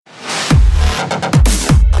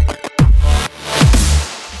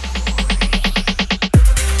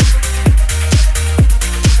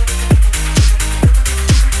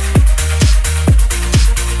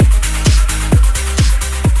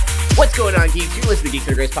geeks. You listen to Geeks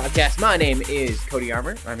Under Grace podcast. My name is Cody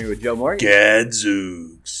Armour. I'm here with Joe Morgan.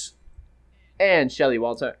 Gadzooks. And Shelly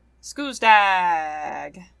Walter.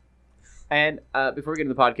 Skoozdag. And before we get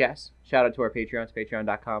into the podcast, shout out to our Patreons,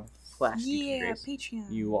 patreon.com/Geeks Under Yeah, Grace.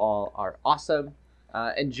 Patreon. You all are awesome.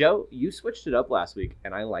 And Joe, you switched it up last week,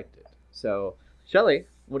 and I liked it. So, Shelly,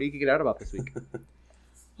 what are you geeking out about this week?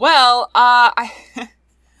 Well,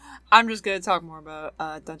 I'm just going to talk more about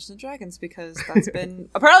Dungeons & Dragons because that's been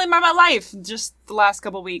apparently my life just the last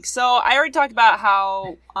couple weeks. So I already talked about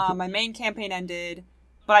how my main campaign ended,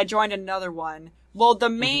 but I joined another one. Well, the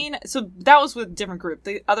main... So that was with a different group.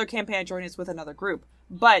 The other campaign I joined is with another group.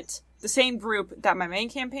 But the same group that my main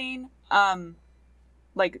campaign,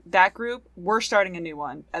 like that group, we're starting a new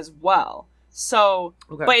one as well. So,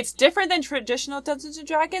 Okay. But it's different than traditional Dungeons &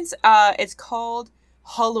 Dragons. It's called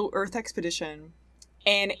Hollow Earth Expedition.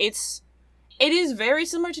 And it is very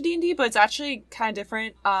similar to D&D, but it's actually kind of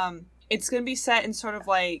different. It's going to be set in sort of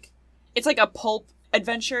like, it's like a pulp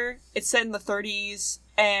adventure. It's set in the 30s,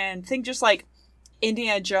 and think just like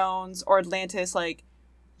Indiana Jones or Atlantis, like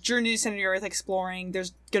Journey to Center of the Earth exploring.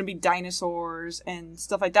 There's going to be dinosaurs and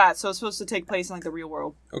stuff like that. So it's supposed to take place in like the real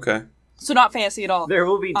world. Okay. So not fancy at all. There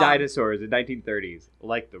will be dinosaurs in 1930s,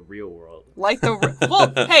 like the real world. Like the...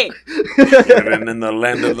 Well, hey... Living in the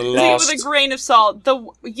land of the Take lost. it with a grain of salt. The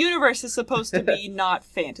universe is supposed to be not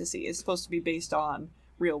fantasy. It's supposed to be based on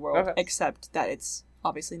real world, Okay. except that it's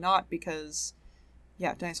obviously not because,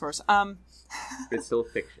 yeah, dinosaurs. It's still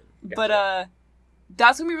fiction. But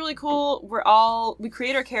that's gonna be really cool. We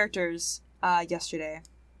create our characters yesterday,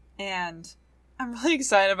 and I'm really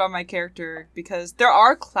excited about my character because there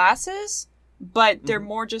are classes, but they're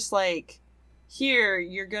more just like, here,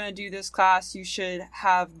 you're gonna do this class, you should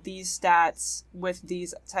have these stats with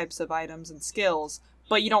these types of items and skills,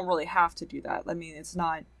 but you don't really have to do that. I mean, it's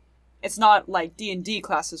not like D&D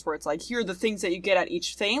classes where it's like, here are the things that you get at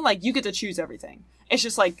each thing. Like, you get to choose everything. It's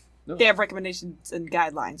just like, they have recommendations and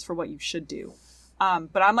guidelines for what you should do.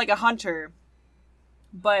 But I'm like a hunter,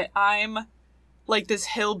 but I'm like this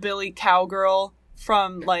hillbilly cowgirl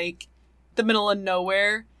from like the middle of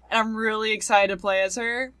nowhere. And I'm really excited to play as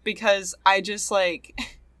her because I just like,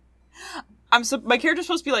 my character's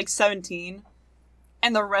supposed to be like 17,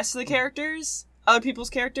 and the rest of the characters, other people's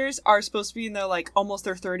characters, are supposed to be in their like almost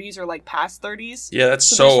their 30s or like past 30s. Yeah, that's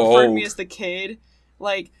so so they just refer to old. me as the kid.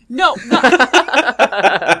 Like, no,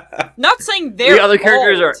 not saying they're the other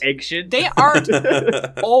characters old. are ancient. They aren't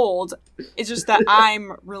old. It's just that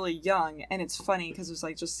I'm really young, and it's funny because there's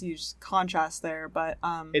like just huge contrast there. But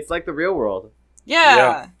It's like the real world.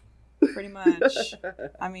 yeah. Pretty much.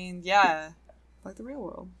 I mean, yeah, like the real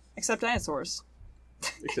world, except dinosaurs.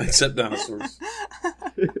 Except dinosaurs.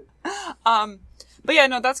 But yeah,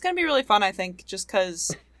 no, that's gonna be really fun. I think just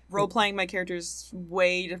because role-playing my character is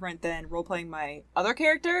way different than role-playing my other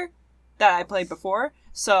character that I played before.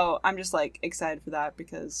 So I'm just like excited for that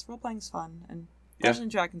because role-playing is fun and Dungeons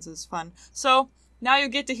and Dragons is fun. So now you'll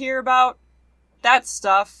get to hear about that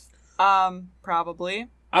stuff. Probably.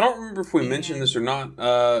 I don't remember if we mentioned this or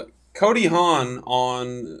not. Cody Hahn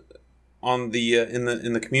on the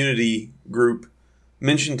in the community group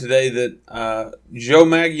mentioned today that Joe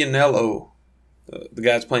Manganiello, the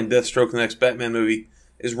guy that's playing Deathstroke in the next Batman movie,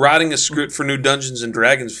 is writing a script for new Dungeons and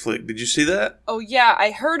Dragons flick. Did you see that? Oh yeah,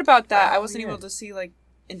 I heard about that. I wasn't able to see like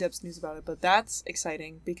in-depth news about it, but that's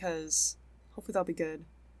exciting because hopefully that'll be good.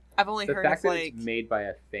 I've only The heard fact of that like it's made by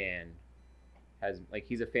a fan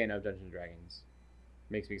he's a fan of Dungeons and Dragons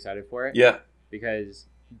makes me excited for it. Yeah. Because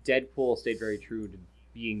Deadpool stayed very true to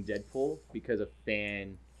being Deadpool because a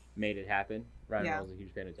fan made it happen. Ryan Reynolds is a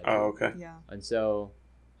huge fan of Deadpool. Oh, okay. yeah. And so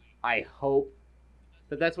I hope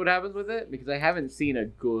that that's what happens with it because I haven't seen a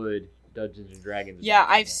good Dungeons and Dragons. Yeah,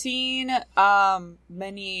 adaptation I've yet. seen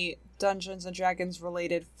many Dungeons and Dragons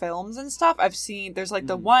related films and stuff. I've seen there's like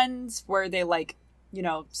the ones where they like, you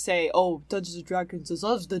know, say, "Oh, Dungeons and Dragons is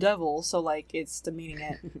of the devil," so like it's demeaning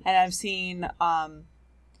it. And I've seen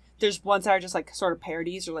there's ones that are just like sort of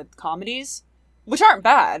parodies or like comedies, which aren't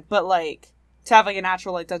bad, but like to have like an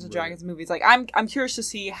actual like Dungeons and Dragons movie, it's like I'm curious to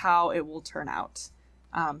see how it will turn out.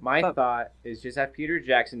 My thought is just have Peter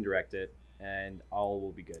Jackson direct it, and all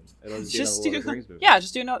will be good. It'll just be another Lord of the Rings movie. Yeah,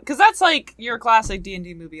 just do no, because that's like your classic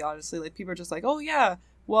D&D movie. Honestly, like people are just like, oh yeah,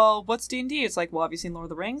 well, what's D&D? It's like, well, have you seen Lord of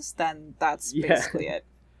the Rings? Then that's basically it.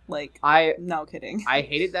 Like, no kidding. I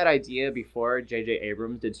hated that idea before J.J.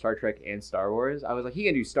 Abrams did Star Trek and Star Wars. I was like, he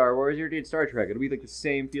can do Star Wars, you're doing Star Trek. It'll be like the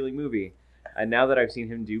same feeling movie. And now that I've seen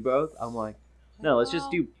him do both, I'm like, no, let's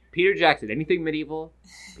just do Peter Jackson. Anything medieval,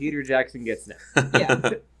 Peter Jackson gets next.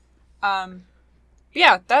 Yeah.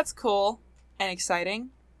 Yeah, that's cool and exciting.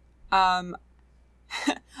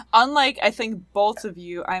 unlike I think both of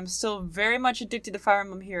you, I'm still very much addicted to Fire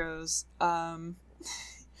Emblem Heroes.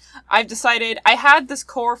 I've decided I had this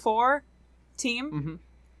core 4 team,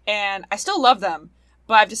 and I still love them,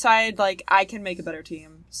 but I've decided like I can make a better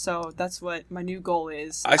team. So that's what my new goal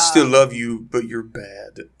is. I still love you, but you're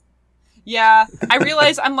bad. Yeah, I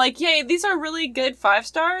realize I'm like, yay, these are really good 5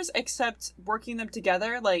 stars, except working them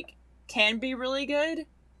together, like, can be really good,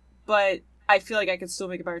 but I feel like I could still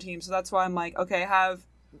make a better team, so that's why I'm like, okay,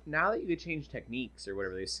 Now that you could change techniques or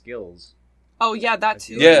whatever, these skills. Oh, yeah, that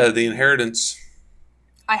too. Yeah, the inheritance.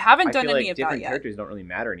 I haven't done feel any like of that different yet. characters don't really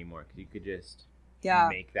matter anymore, because you could just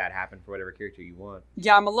make that happen for whatever character you want.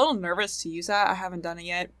 Yeah, I'm a little nervous to use that. I haven't done it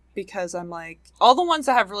yet, because I'm like, all the ones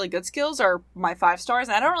that have really good skills are my 5 stars,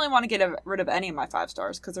 and I don't really want to get rid of any of my 5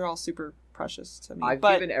 stars, because they're all super precious to me. I've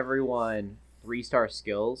given everyone 3-star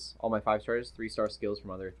skills, all my 5 stars, 3-star skills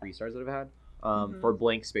from other 3 stars that I've had, for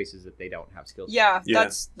blank spaces that they don't have skills. Yeah,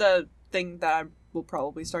 that's the thing that I will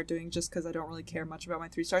probably start doing, just because I don't really care much about my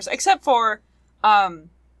 3 stars, except for,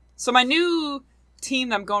 so my new team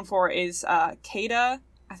that I'm going for is, Kada.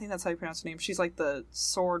 I think that's how you pronounce her name. She's like the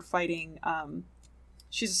sword fighting,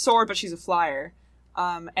 she's a sword, but she's a flyer.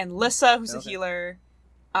 And Lissa, who's a healer.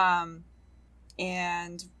 And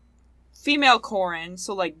female Corrin,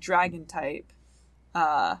 so like dragon type.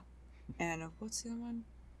 And what's the other one?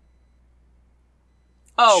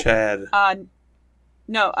 Oh, Chad.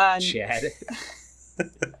 No, Chad.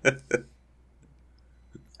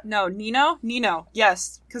 No, Nino? Nino,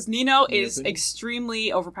 yes. Because Nino is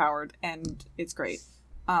extremely overpowered, and it's great.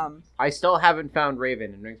 I still haven't found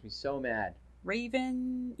Raven, and it makes me so mad.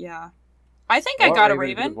 Raven? Yeah. I think I got a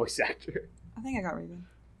Raven. Voice actor. I think I got Raven.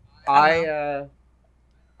 I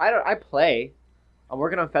play. I'm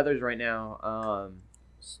working on feathers right now,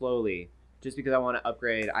 slowly, just because I want to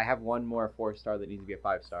upgrade. I have one more 4-star that needs to be a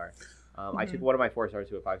 5-star. I took one of my 4 stars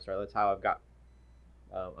to a 5-star. That's how I've got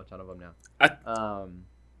a ton of them now.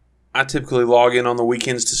 I typically log in on the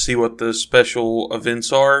weekends to see what the special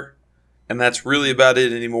events are, and that's really about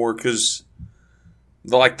it anymore, because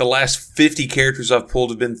the last 50 characters I've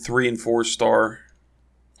pulled have been 3 and 4-star.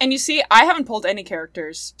 And you see, I haven't pulled any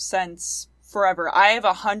characters since forever. I have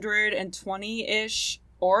 120-ish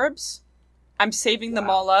orbs. I'm saving them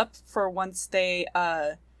all up for once they,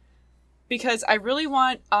 because I really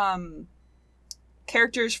want,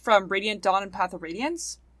 characters from Radiant Dawn and Path of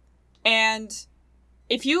Radiance. And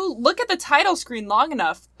if you look at the title screen long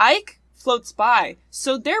enough, Ike floats by.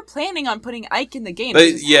 So they're planning on putting Ike in the game.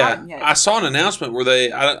 I saw an announcement where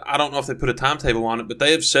I don't know if they put a timetable on it, but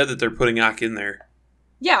they have said that they're putting Ike in there.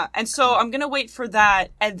 Yeah, and so I'm going to wait for that,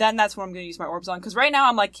 and then that's what I'm going to use my orbs on. Because right now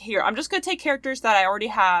I'm like, here, I'm just going to take characters that I already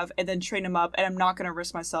have and then train them up, and I'm not going to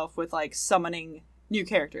risk myself with, like, summoning new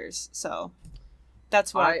characters. So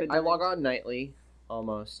that's what I've been doing. I log on nightly,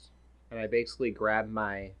 almost, and I basically grab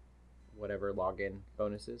my whatever login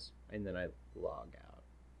bonuses, and then I log out.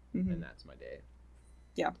 And that's my day.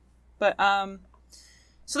 Yeah. But,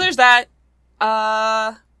 so there's that.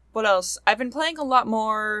 What else? I've been playing a lot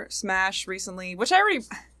more Smash recently, which I already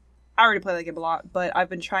play that game a lot, but I've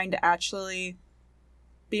been trying to actually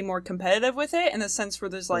be more competitive with it, in the sense where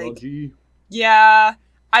there's like... Yeah,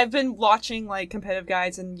 I've been watching like competitive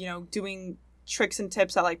guides and, you know, doing tricks and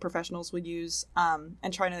tips that like professionals would use, and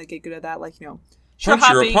trying to get good at that, like, you know... Punch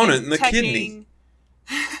your opponent in the kidney.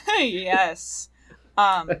 Yes.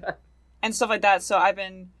 And stuff like that, so I've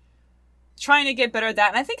been trying to get better at that,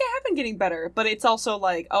 and I think I have been getting better, but it's also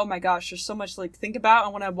like, oh my gosh, there's so much like think about,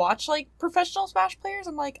 and when I watch like professional Smash players,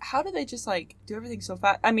 I'm like, how do they just like do everything so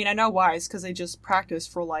fast? I mean, I know why, it's because they just practice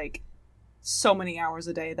for like so many hours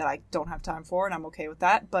a day that I don't have time for, and I'm okay with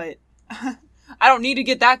that, but I don't need to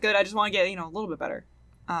get that good, I just want to get, you know, a little bit better.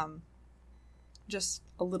 Just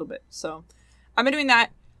a little bit, so I've been doing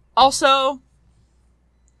that. Also,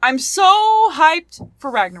 I'm so hyped for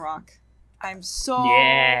Ragnarok. I'm so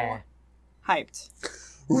hyped.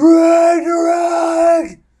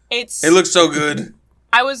 Ragnarok! It looks so good.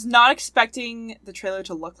 I was not expecting the trailer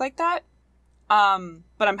to look like that.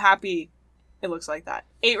 But I'm happy it looks like that.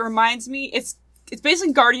 It reminds me, it's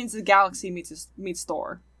basically Guardians of the Galaxy meets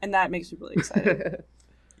Thor, and that makes me really excited.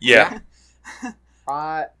 Yeah.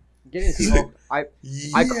 Getting to see Hulk, I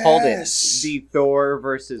called it the Thor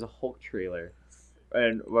versus Hulk trailer.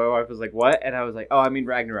 And my wife was like, what? And I was like, oh, I mean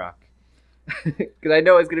Ragnarok. Because I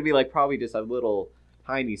know it's going to be like probably just a little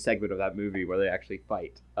tiny segment of that movie where they actually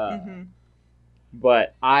fight.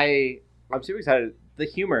 But I'm super excited. The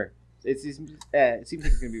humor, it seems like it's going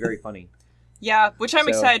to be very funny. Yeah, which I'm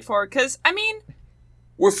excited for. Because, I mean...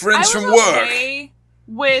 We're friends from work. Okay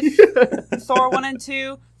with Thor 1 and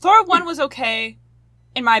 2. Thor 1 was okay.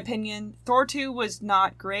 in my opinion, Thor 2 was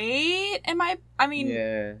not great.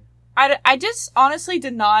 Yeah. I just honestly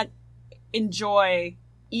did not enjoy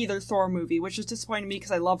either Thor movie, which is disappointing to me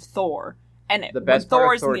because I love Thor. And The best when part of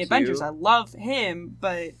Thor is in Thor the 2 Avengers, I love him,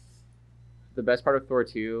 but... The best part of Thor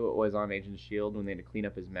 2 was on Agent S.H.I.E.L.D. when they had to clean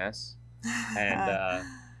up his mess. And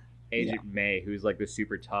Agent May, who's like the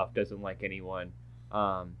super tough, doesn't like anyone.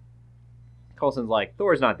 Coulson's like,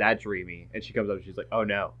 Thor's not that dreamy. And she comes up and she's like, oh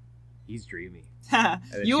no, he's dreamy. then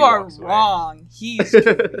you she are walks away. wrong. He's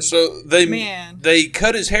dreamy. So they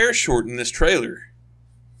cut his hair short in this trailer.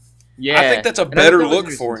 Yeah. I think that's a And I better thought that was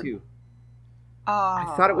look for interesting, him. too.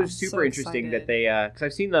 I thought it was I'm super so interesting excited. that they, because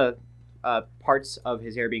I've seen the parts of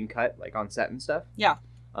his hair being cut, like on set and stuff. Yeah.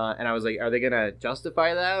 And I was like, are they gonna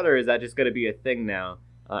justify that, or is that just gonna be a thing now?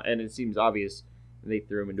 And it seems obvious. They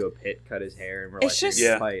threw him into a pit, cut his hair, and we're It's like, just- "You're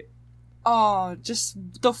gonna fight." Oh, just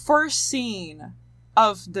the first scene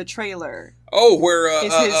of the trailer Oh, where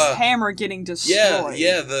is his hammer getting destroyed.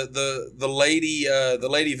 yeah, the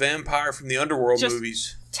lady vampire from the Underworld Just-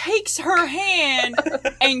 movies. Takes her hand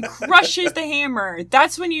and crushes the hammer.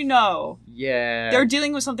 That's when you know Yeah. they're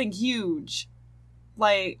dealing with something huge.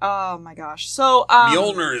 Like, oh my gosh. So,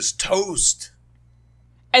 Mjolnir is toast.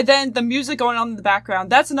 and then the music going on in the background.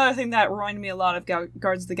 That's another thing that reminded me a lot of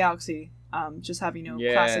Guardians of the Galaxy. Just having,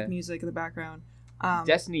 Yeah. classic music in the background.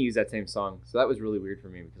 Destiny used that same song, so that was really weird for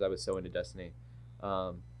me because I was so into Destiny.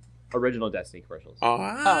 Original Destiny commercials.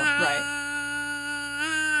 right.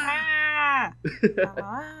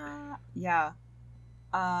 Yeah.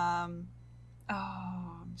 I'm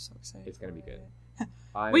so excited. It's gonna for be good. it.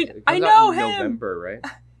 I I know in him! November, right?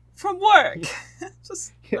 From work.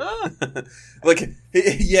 Just Like,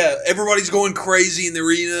 yeah, everybody's going crazy in the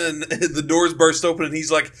arena, and the doors burst open, and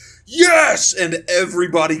he's like, "Yes!" And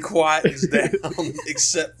everybody quiets down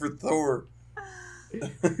except for Thor.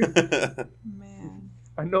 man.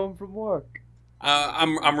 I know him from work.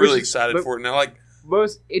 I'm really Which is- excited but- for it now. Like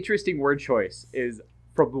Most interesting word choice is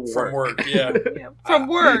from the work. from work, yeah. Yeah, from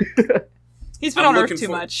work. He's been I'm on Earth looking too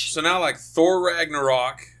for- much. So now, like, Thor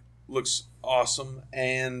Ragnarok looks awesome,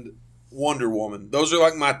 and Wonder Woman. Those are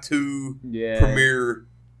like my two Yeah. premier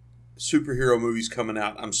superhero movies coming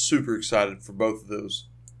out. I'm super excited for both of those.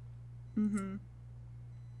 Mm-hmm.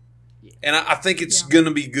 And I think it's Yeah. going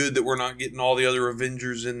to be good that we're not getting all the other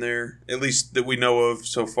Avengers in there, at least that we know of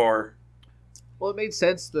so far. Well, it made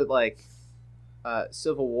sense that like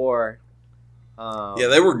Civil War. Yeah,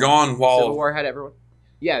 they were gone while... Civil War had everyone.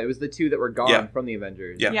 Yeah, it was the two that were gone Yeah. from the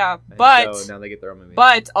Avengers. Yeah. Yeah, And but so now they get their own movie.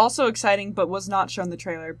 also exciting, but was not shown in the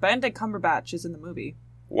trailer. Benedict Cumberbatch is in the movie,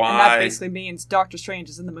 Why? and that basically means Doctor Strange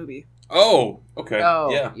is in the movie, Oh, okay.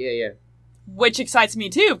 oh, Yeah. yeah. which excites me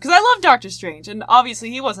too because I love Doctor Strange, and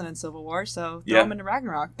obviously he wasn't in Civil War, so throw Yeah. him into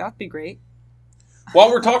Ragnarok. That'd be great. While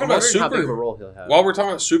we're talking I'm about wondering how big of a role he'll have. While we're talking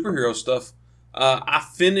about superhero stuff, I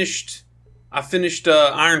finished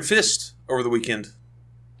Iron Fist over the weekend.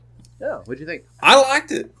 Oh, what'd you think? I liked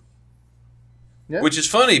it. Yeah. Which is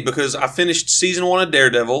funny because I finished season 1 of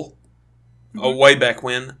Daredevil way back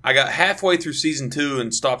when. I got halfway through season 2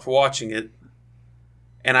 and stopped watching it.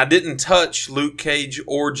 And I didn't touch Luke Cage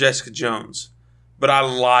or Jessica Jones. But I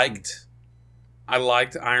liked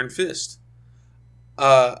Iron Fist.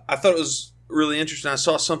 I thought it was really interesting. I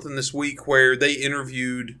saw something this week where they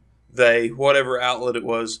interviewed, whatever outlet it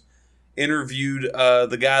was, interviewed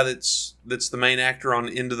the guy that's the main actor on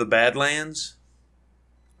Into the Badlands.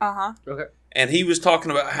 Uh-huh. Okay. And he was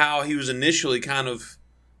talking about how he was initially kind of,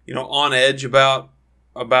 on edge about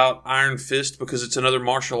Iron Fist because it's another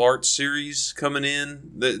martial arts series coming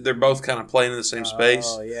in. They're both kind of playing in the same space.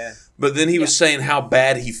 Oh, yeah. But then he was saying how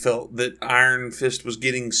bad he felt that Iron Fist was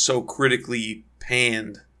getting so critically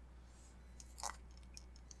panned.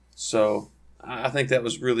 So I think that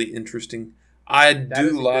was really interesting. I That do is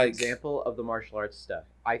a good like... example of the martial arts stuff.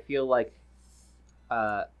 I feel like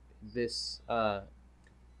this...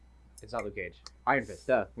 it's not Luke Cage. Iron Fist,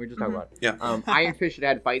 duh. We were just talking about it. Yeah. Iron Fist should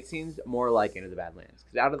have had fight scenes more like Into the Badlands.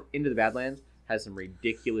 Because Into the Badlands has some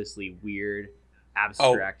ridiculously weird,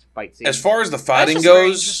 abstract fight scenes. As far as the That's fighting just a very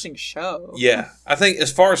goes... interesting show. Yeah, I think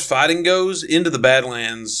as far as fighting goes, Into the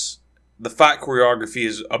Badlands, the fight choreography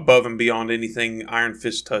is above and beyond anything Iron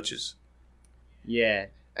Fist touches. Yeah.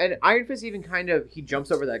 And Iron Fist even he jumps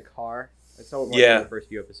over that car. I saw it in Yeah. the first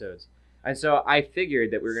few episodes. And so I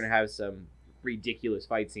figured that we were going to have some ridiculous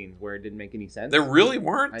fight scenes where it didn't make any sense. There really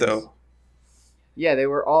weren't, I though. Yeah, they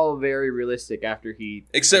were all very realistic after he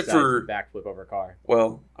Except decides for- to backflip over a car.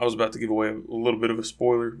 Well, I was about to give away a little bit of a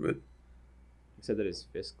spoiler, but... Except that his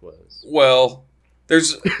fist glows. Well,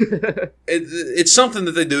 there's... it's something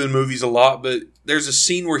that they do in movies a lot, but there's a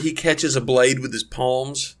scene where he catches a blade with his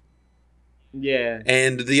palms. Yeah.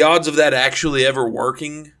 And the odds of that actually ever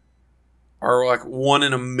working are like 1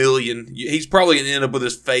 in a million. He's probably going to end up with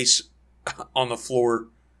his face on the floor.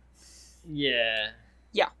 Yeah.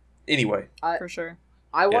 Anyway. For sure.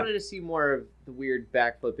 I wanted to see more of the weird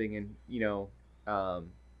backflipping and,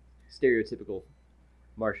 stereotypical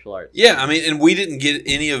martial arts. Yeah, I mean, and we didn't get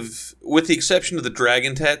any of, with the exception of the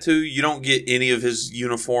dragon tattoo, you don't get any of his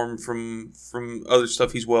uniform from other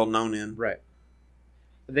stuff he's well known in. Right.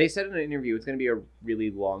 They said in an interview it's going to be a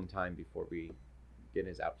really long time before we get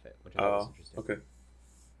his outfit, which I thought was interesting. Okay.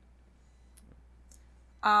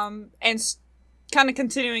 And kind of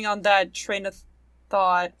continuing on that train of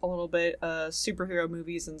thought a little bit, superhero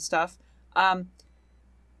movies and stuff.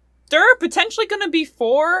 There are potentially going to be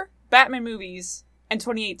 4 Batman movies in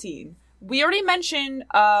 2018. We already mentioned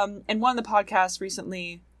in one of the podcasts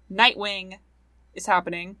recently, Nightwing is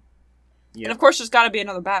happening. Yep. And of course, there's got to be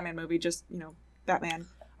another Batman movie, just, Batman.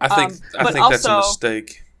 I think that's a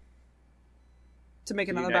mistake. To make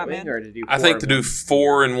another Batman? Or to do I think to do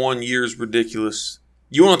 4 in 1 year is ridiculous.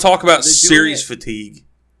 You want to talk about series fatigue.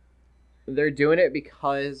 They're doing it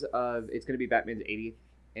because of it's going to be Batman's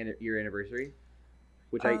 80th year anniversary,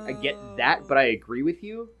 which I get that, but I agree with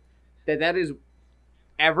you that is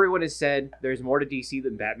everyone has said there's more to DC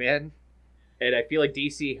than Batman, and I feel like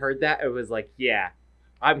DC heard that and was like, yeah,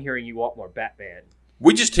 I'm hearing you want more Batman.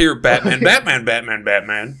 We just hear Batman, Batman, Batman,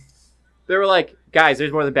 Batman. They were like, guys,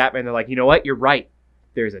 there's more than Batman. They're like, you know what? You're right.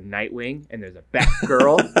 There's a Nightwing, and there's a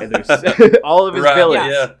Batgirl, and there's all of his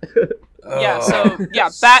villains. Yeah.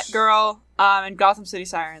 Batgirl, and Gotham City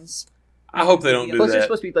Sirens. I hope they don't do Plus, that. there's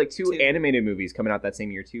supposed to be like 2 animated movies coming out that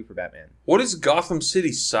same year too for Batman. What is Gotham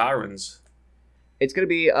City Sirens? It's gonna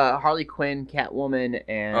be Harley Quinn, Catwoman,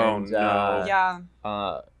 and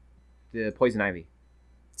the Poison Ivy.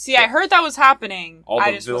 See, I heard that was happening. All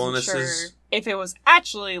I the just wasn't sure villainesses. if it was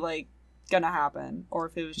actually gonna happen or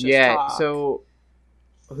if it was just talk. So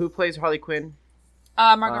who plays Harley Quinn?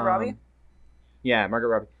 Margot Robbie. Yeah, Margot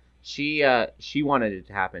Robbie. She wanted it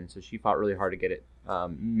to happen, so she fought really hard to get it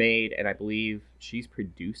made, and I believe she's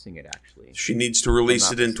producing it actually. She needs to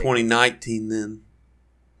release it in 2019 then.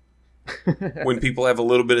 When people have a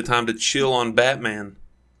little bit of time to chill on Batman.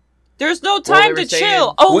 There's no time to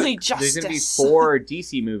chill, only justice. There's going to be 4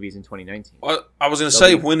 DC movies in 2019. I was going to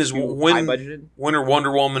say, when high-budgeted? When are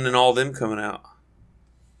Wonder Woman and all them coming out?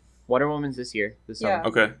 Wonder Woman's this year, this summer.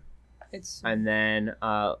 Okay. And then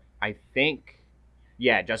I think,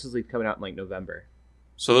 Justice League's coming out in November.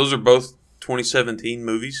 So those are both 2017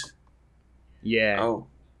 movies? Yeah. Oh.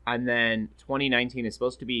 And then 2019 is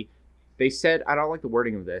supposed to be, they said, I don't like the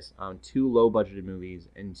wording of this, 2 low-budgeted movies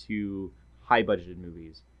and 2 high-budgeted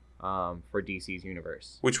movies for DC's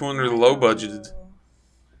universe. Which one are the low-budgeted?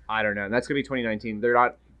 I don't know. That's going to be 2019.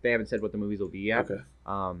 They haven't said what the movies will be yet. Okay.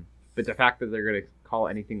 But the fact that they're going to call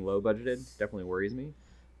anything low-budgeted definitely worries me.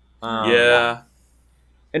 Yeah.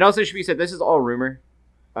 And also, it should be said, this is all rumor.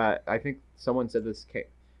 I think someone said this came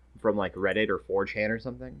from Reddit or 4chan or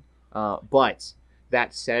something. But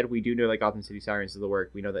that said, we do know that Gotham City Sirens is the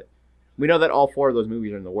work. We know that all 4 of those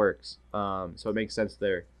movies are in the works. So it makes sense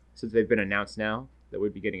there, since they've been announced now, that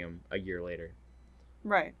we'd be getting them a year later.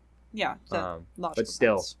 Right. Yeah. But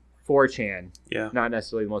still, 4chan. Yeah. Not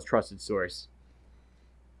necessarily the most trusted source.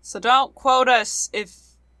 So don't quote us if,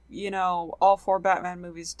 all 4 Batman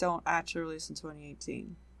movies don't actually release in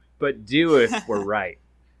 2018. But do if we're right.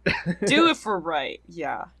 Do if we're right,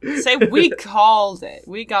 yeah. Say we called it.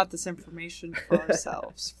 We got this information for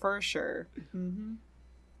ourselves, for sure. Mm-hmm.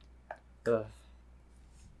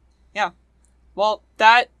 Yeah. Well,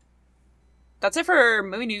 that's it for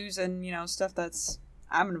movie news and, stuff that's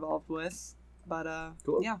I'm involved with. But,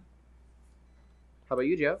 cool. Yeah. How about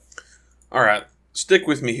you, Joe? All right. Stick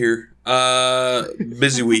with me here.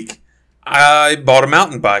 Busy week. I bought a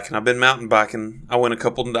mountain bike, and I've been mountain biking. I went a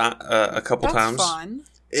couple times. That's fun.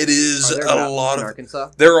 It is a lot of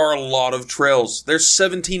Arkansas. There are a lot of trails. There's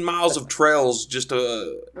 17 miles of trails.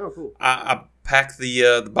 Cool. I pack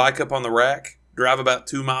the bike up on the rack, drive about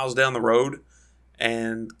 2 miles down the road,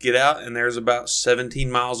 and get out. And there's about 17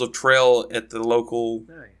 miles of trail at the local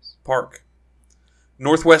park.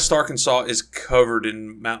 Northwest Arkansas is covered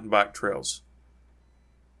in mountain bike trails.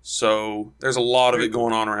 So there's a lot of it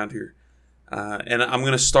going on around here. And I'm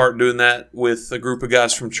going to start doing that with a group of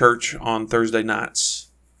guys from church on Thursday nights.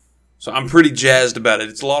 So I'm pretty jazzed about it.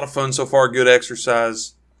 It's a lot of fun so far, good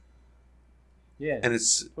exercise. Yeah. And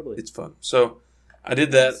it's totally. It's fun. So I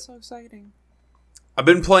did that. That's so exciting. I've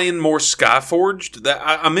been playing more Skyforged.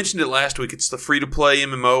 I mentioned it last week. It's the free-to-play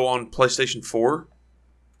MMO on PlayStation 4.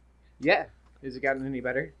 Yeah. Has it gotten any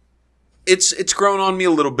better? It's grown on me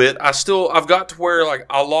a little bit. I've got to where like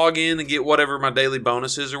I'll log in and get whatever my daily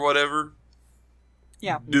bonus is or whatever.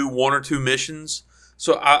 Yeah. Do 1 or 2 missions.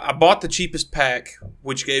 So I bought the cheapest pack,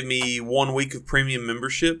 which gave me 1 week of premium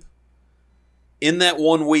membership. In that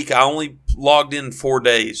 1 week, I only logged in 4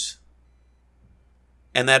 days.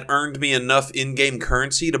 And that earned me enough in-game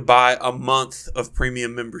currency to buy a month of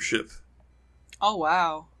premium membership. Oh,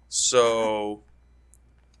 wow. So,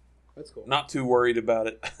 That's cool. not too worried about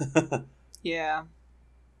it. Yeah.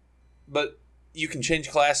 But you can change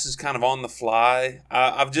classes kind of on the fly.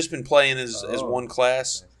 I've just been playing as one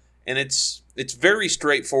class, and it's very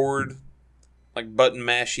straightforward, like button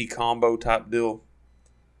mashy combo type deal.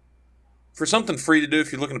 For something free to do,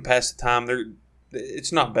 if you're looking to pass the time,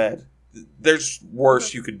 it's not bad. There's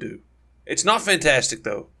worse you could do. It's not fantastic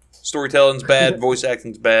though. Storytelling's bad, voice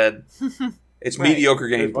acting's bad. It's mediocre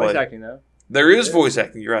There's gameplay. voice acting though. There is voice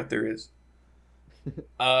acting. You're right, there is.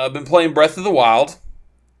 I've been playing Breath of the Wild.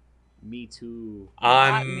 Me too.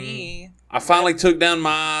 Not me. I finally took down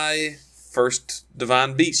my first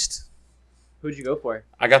divine beast. Who'd you go for?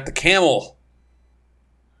 I got the camel.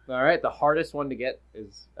 All right, the hardest one to get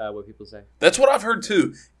is what people say. That's what I've heard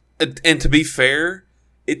too. And to be fair,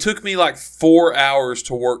 it took me like 4 hours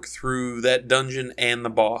to work through that dungeon and the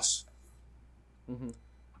boss. Mm-hmm.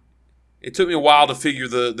 It took me a while to figure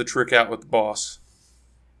the trick out with the boss.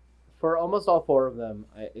 For almost all 4 of them,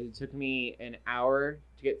 it took me an hour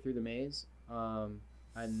to get through the maze. And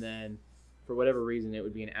then, for whatever reason, it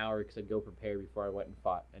would be an hour because I'd go prepare before I went and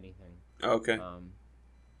fought anything. Okay.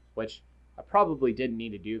 Which I probably didn't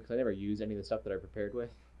need to do because I never used any of the stuff that I prepared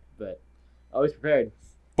with. But always prepared.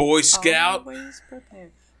 Boy Scout. Always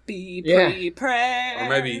prepared. Be Yeah. prepared. Or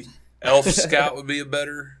maybe Elf Scout would be a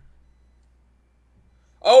better...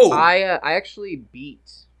 Oh! I actually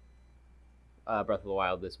beat Breath of the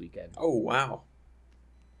Wild this weekend. Oh, wow.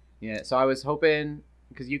 Yeah, so I was hoping,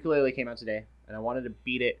 because Yooka-Laylee came out today, and I wanted to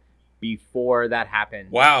beat it before that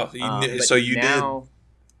happened. Wow. But So you now,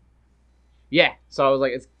 yeah, so I was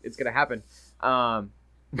like, it's going to happen.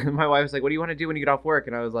 My wife was like, what do you want to do when you get off work?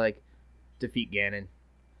 And I was like, defeat Ganon.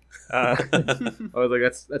 I was like,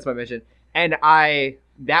 that's my mission. And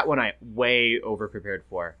that one I way over-prepared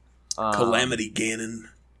for. Calamity Ganon.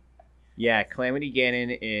 Yeah, Calamity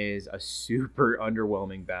Ganon is a super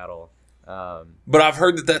underwhelming battle. But I've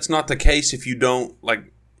heard that that's not the case if you don't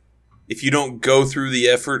go through the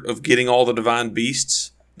effort of getting all the divine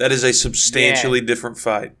beasts. That is a substantially different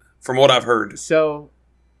fight, from what I've heard. So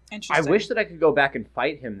I Interesting. wish that I could go back and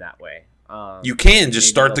fight him that way. You can just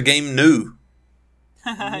maybe start the game new.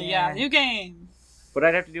 Yeah, new game. But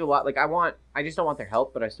I'd have to do a lot. Like I just don't want their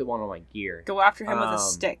help, but I still want all my gear. Go after him with a Um,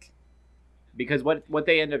 stick. Because what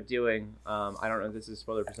they end up doing, I don't know if this is a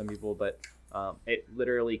spoiler for some people, but it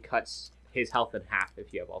literally cuts his health in half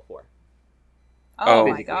if you have all 4. Oh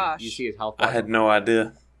my Physically. gosh. You see his health. I had no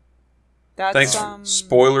idea. That's Thanks for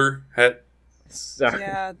spoiler. Sorry.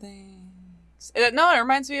 Yeah, thanks. No, it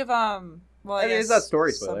reminds me of well, I I mean, guess it's not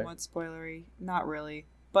story spoiler. somewhat spoilery, not really.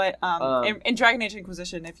 But Um, in Dragon Age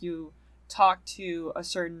Inquisition, if you talk to a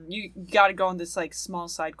certain, you got to go on this like small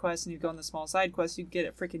side quest, and you go on the small side quest, you get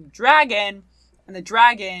a freaking dragon, and the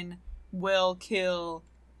dragon will kill,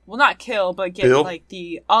 well, not kill, but get Bill? like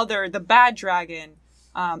the bad dragon,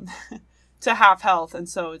 to half health, and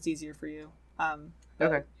so it's easier for you.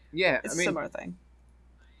 Okay. Yeah, It's I a mean, similar thing.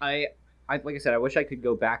 I like I said, I wish I could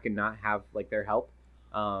go back and not have like their help.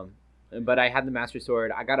 But I had the Master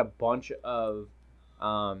Sword. I got a bunch of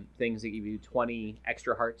things that give you 20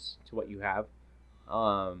 extra hearts to what you have,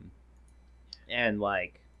 and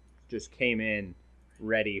like just came in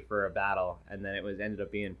ready for a battle, and then it ended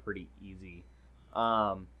up being pretty easy.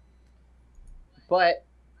 But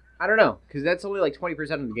I don't know, because that's only like 20%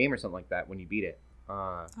 of the game or something like that when you beat it.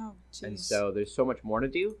 Oh, And jeez. so there's so much more to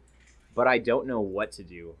do, but I don't know what to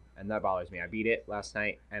do, and that bothers me. I beat it last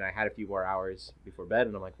night, and I had a few more hours before bed,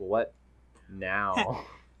 and I'm like, well, what now?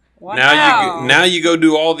 What Now you go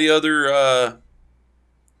do all the other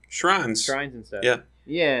shrines. Shrines and stuff. Yeah.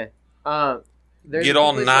 Yeah. There's Get a few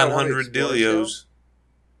all places I wanna 900 explore still. Dilios.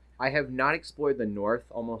 I have not explored the north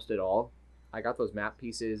almost at all. I got those map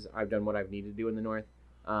pieces. I've done what I've needed to do in the north.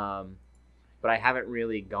 But I haven't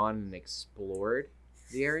really gone and explored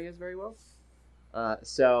the areas very well.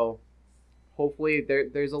 So hopefully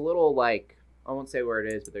there's a little, like, I won't say where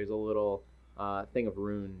it is, but there's a little thing of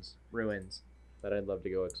ruins that I'd love to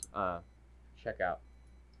go check out.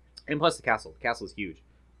 And plus the castle. The castle is huge.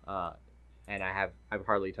 And I've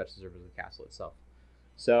hardly touched the surface of the castle itself.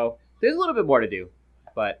 So there's a little bit more to do,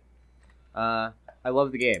 but I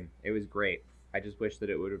love the game. It was great. I just wish that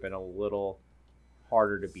it would have been a little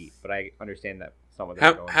harder to beat, but I understand that It's not what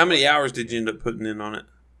they're going How many for. hours did you end up putting in on it?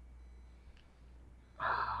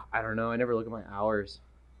 I don't know. I never look at my hours.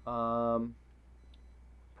 Probably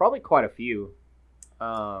quite a few.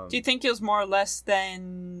 Do you think it was more or less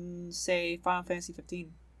than, say, Final Fantasy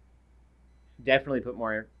 15? Definitely put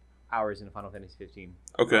more hours into Final Fantasy 15.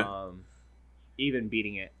 Okay. Even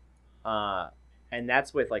beating it. And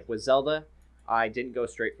that's with Zelda, I didn't go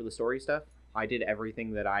straight for the story stuff. I did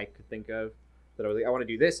everything that I could think of. That I was like, I want to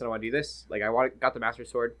do this and I want to do this. Like, got the Master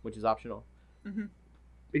Sword, which is optional,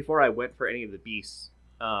 before I went for any of the beasts.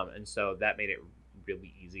 And so that made it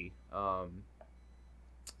really easy.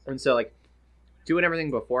 And so, like, doing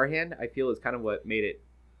everything beforehand, I feel is kind of what made it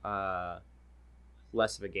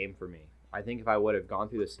less of a game for me. I think if I would have gone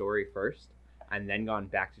through the story first and then gone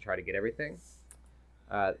back to try to get everything,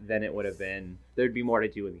 then it would have been, there'd be more to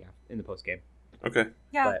do in the post game. Okay.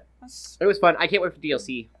 Yeah. But it was fun. I can't wait for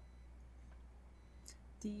DLC.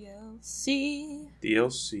 DLC.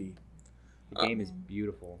 The game is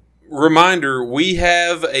beautiful. Reminder: we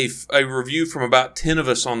have a review from about 10 of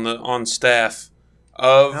us on staff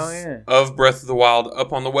of Breath of the Wild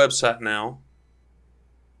up on the website now.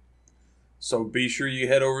 So be sure you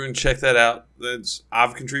head over and check that out.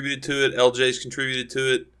 I've contributed to it. LJ's contributed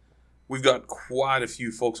to it. We've got quite a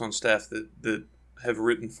few folks on staff that have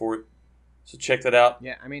written for it. So check that out.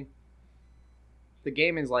 Yeah, I mean, the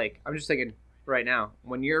game is like, I'm just thinking right now,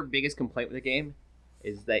 when your biggest complaint with the game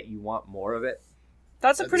is that you want more of it.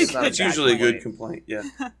 That's a pretty not good. That's usually a good complaint, yeah.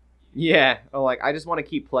 Yeah, I just want to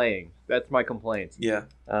keep playing. That's my complaint. Yeah.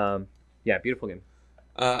 Yeah, beautiful game.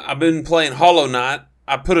 I've been playing Hollow Knight.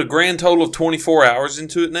 I put a grand total of 24 hours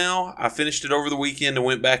into it now. I finished it over the weekend and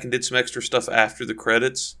went back and did some extra stuff after the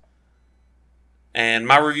credits. And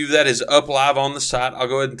my review of that is up live on the site. I'll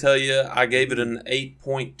go ahead and tell you, I gave it an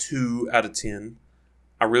 8.2 out of 10.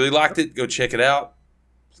 I really liked it. Go check it out.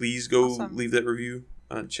 Please go leave that review.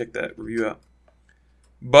 Check that review out.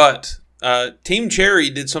 But Team Cherry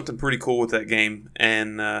did something pretty cool with that game.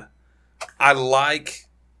 And I like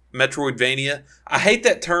Metroidvania. I hate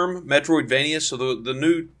that term, Metroidvania. So the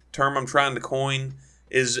new term I'm trying to coin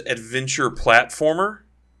is adventure platformer.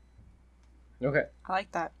 Okay. I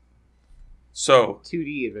like that. So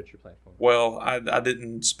 2D adventure platform. Well, I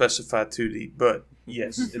didn't specify 2D, but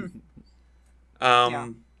yes. Yeah.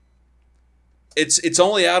 It's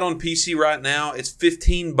only out on PC right now. It's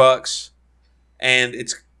 $15, and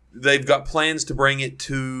they've got plans to bring it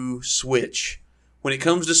to Switch. When it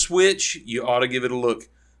comes to Switch, you ought to give it a look.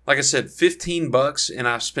 Like I said, $15, and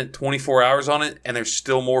I've spent 24 hours on it, and there's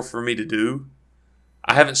still more for me to do.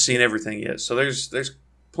 I haven't seen everything yet, so there's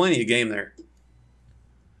plenty of game there.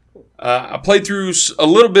 I played through a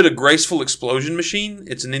little bit of Graceful Explosion Machine.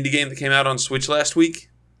 It's an indie game that came out on Switch last week.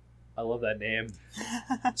 I love that name.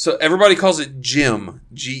 So everybody calls it GEM,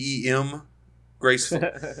 G-E-M, Graceful.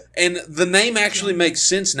 And the name actually makes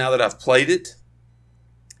sense now that I've played it.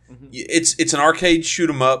 Mm-hmm. It's an arcade shoot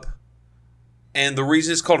 'em up. And the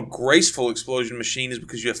reason it's called Graceful Explosion Machine is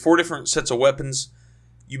because you have 4 different sets of weapons.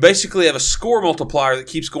 You basically have a score multiplier that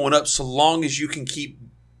keeps going up so long as you can keep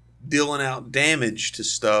dealing out damage to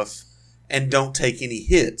stuff and don't take any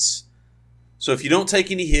hits. So if you don't take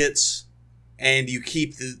any hits and you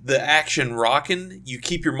keep the action rocking, you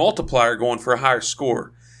keep your multiplier going for a higher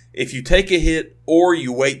score. If you take a hit or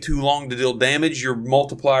you wait too long to deal damage, your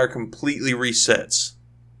multiplier completely resets.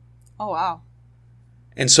 Oh, wow.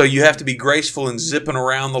 And so you have to be graceful and zipping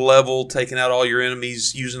around the level, taking out all your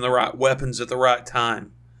enemies, using the right weapons at the right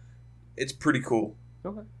time. It's pretty cool.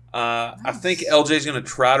 Okay. Nice. I think LJ's going to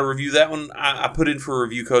try to review that one. I put in for a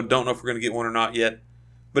review code. Don't know if we're going to get one or not yet.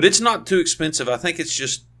 But it's not too expensive. I think it's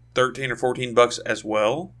just $13 or $14 as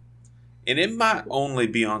well. And it might only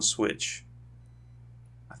be on Switch.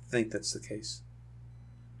 I think that's the case.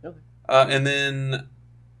 Okay. And then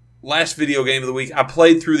last video game of the week, I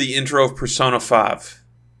played through the intro of Persona 5.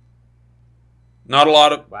 Not a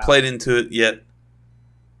lot of played into it yet.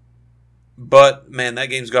 But, man, that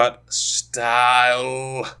game's got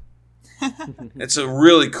style. It's a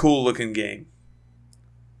really cool looking game.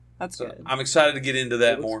 That's good. I'm excited to get into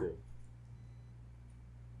that more. Cool.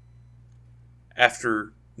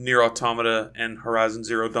 After Nier Automata and Horizon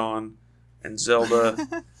Zero Dawn and Zelda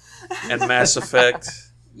and Mass Effect.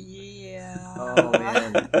 Yeah. Oh,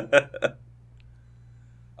 man.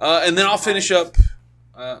 And then I'll finish up.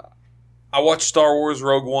 I watched Star Wars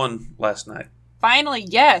Rogue One last night. Finally,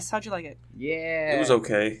 yes. How'd you like it? Yeah. It was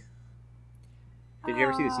okay. Did you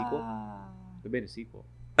ever see the sequel? They made a sequel.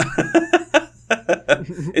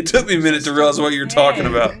 It took me a minute to realize what you're talking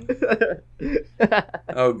about.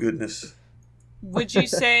 Oh, goodness. Would you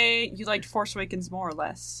say you liked Force Awakens more or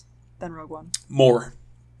less than Rogue One? More.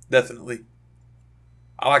 Definitely.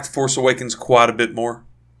 I liked Force Awakens quite a bit more.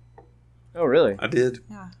 Oh, really? I did.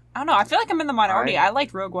 Yeah. I don't know. I feel like I'm in the minority. I I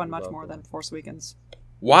liked Rogue One much love more that. than Force Awakens. I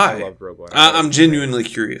Why? loved Rogue One. I'm genuinely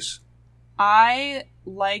curious. I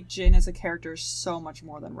like Jyn as a character so much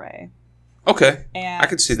more than Rey. Okay, And I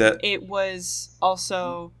could see that. it was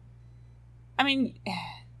also, I mean,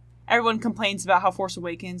 everyone complains about how Force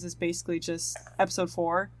Awakens is basically just episode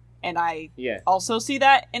 4, and I Yeah. also see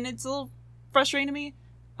that, and it's a little frustrating to me.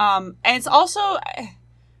 And it's also,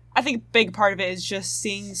 I think a big part of it is just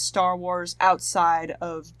seeing Star Wars outside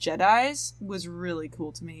of Jedis was really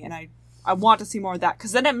cool to me, and I want to see more of that,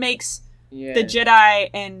 because then it makes Yeah. the Jedi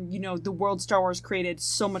and, you know, the world Star Wars created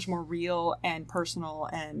so much more real and personal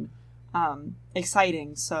and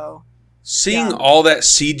exciting. So Seeing Yeah. all that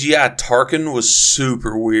CGI Tarkin was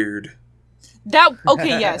super weird. that,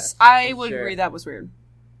 okay, yes, I would Sure. agree that was weird.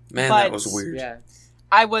 Man, But- that was weird. Yeah.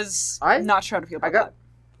 I was I- not sure how to feel I about got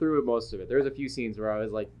through most of it. There was a few scenes where I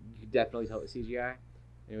was like, you could definitely tell it was CGI.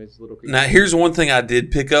 It was a little creepy. Now, here's one thing I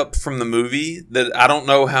did pick up from the movie that I don't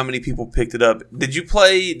know how many people picked it up. Did you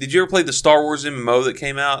ever play the Star Wars MMO that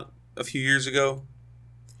came out a few years ago?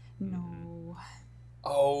 that. No.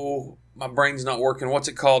 Oh, my brain's not working. What's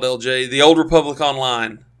it called, LJ? The Old Republic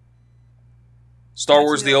Online. Star Knights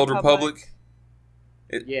Wars of The Old Republic.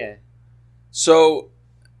 Yeah. So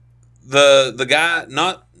the guy,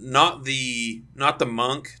 not the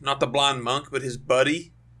monk, not the blind monk, but his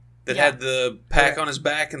buddy that Yeah. had the pack on his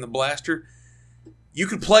back and the blaster. You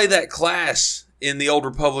could play that class in the Old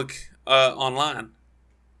Republic online.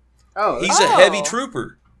 Oh, He's a heavy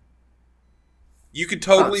trooper. You could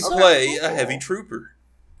totally Oh, okay. play a Cool. heavy trooper.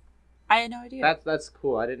 I had no idea. that's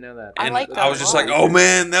cool. I didn't know that. I And like that I was a just lot. like, oh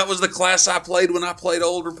man, that was the class I played when I played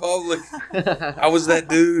Old Republic. I was that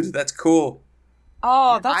dude. That's cool.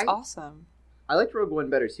 Oh, that's I- awesome. I liked Rogue One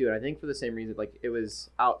better too, and I think for the same reason, like it was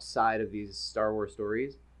outside of these Star Wars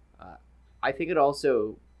stories. I think it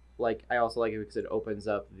also, like, I also like it because it opens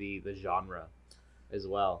up the genre as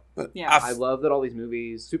well. But Yeah. I love that all these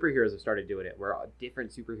movies, superheroes have started doing it, where different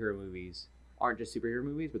superhero movies aren't just superhero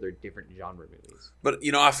movies, but they're different genre movies. But,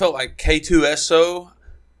 you know, I felt like K2SO,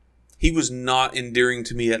 he was not endearing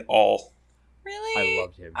to me at all. Really? I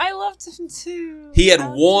loved him. I loved him too. He had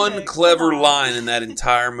How one did? clever Come on. line in that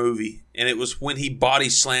entire movie, and it was when he body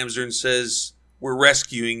slams her and says, "We're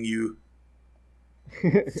rescuing you."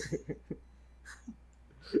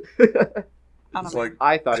 I don't It's know. like,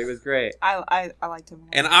 I thought he was great. I liked him.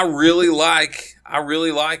 and I really like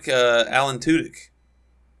Alan Tudyk,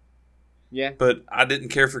 Yeah, but I didn't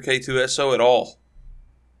care for K2SO at all.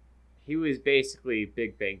 he was basically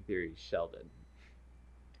Big Bang Theory Sheldon.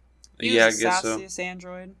 He Yeah, I was the guess so. sassiest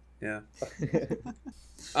android. Yeah.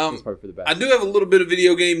 That's Um, part for the best. I do have a little bit of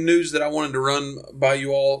video game news that I wanted to run by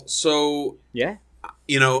you all. So, Yeah.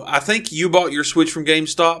 you know, I think you bought your Switch from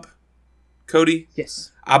GameStop, Cody.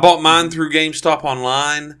 Yes. I bought mine through GameStop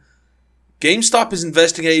online. GameStop is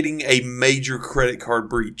investigating a major credit card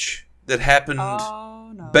breach that happened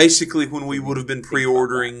Oh no. basically when we would have been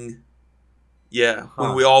pre-ordering. Yeah, when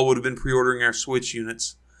Huh. we all would have been pre-ordering our Switch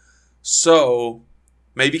units. So,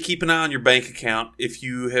 maybe keep an eye on your bank account if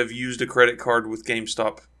you have used a credit card with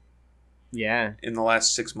GameStop Yeah. in the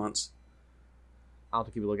last 6 months. I'll have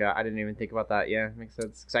to keep a look at. I didn't even think about that. Yeah, makes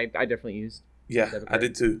sense. 'Cause I definitely used. Yeah, Debit I card.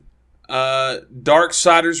 did too.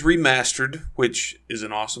 Darksiders Remastered, which is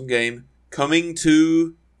an awesome game, coming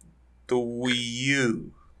to the Wii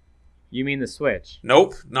U. You mean the Switch?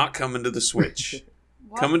 Nope, not coming to the Switch.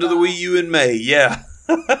 What Coming to the Wii U in May, yeah.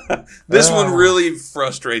 This one Ah. really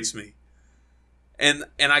frustrates me. And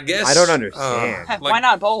I guess I don't understand. Why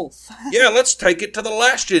not both? Yeah, let's take it to the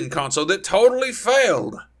last gen console that totally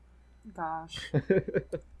failed. Gosh.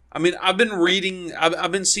 I mean, I've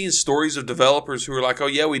been seeing stories of developers who are like, oh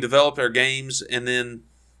yeah, we developed our games, and then,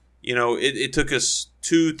 you know, it took us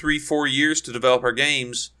 2, 3, 4 years to develop our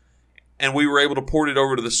games, and we were able to port it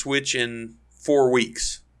over to the Switch in 4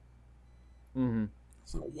 weeks. Mm-hmm.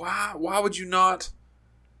 So why would you not?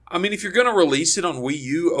 I mean, if you're going to release it on Wii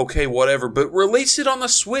U, okay, whatever, but release it on the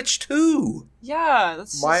Switch too. Yeah,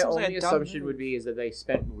 that's My seems like only a dumb assumption move. would be is that they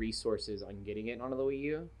spent resources on getting it onto the Wii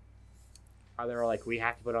U. Or they were like, we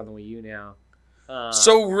have to put it on the Wii U now.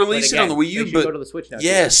 So But release it on the again, Wii U, they should go but to the Switch now. too.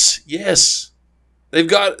 yes. They've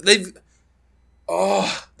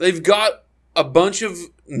got a bunch of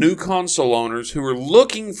new console owners who are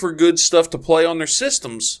looking for good stuff to play on their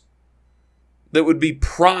systems that would be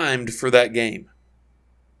primed for that game.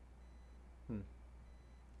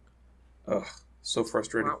 Ugh, so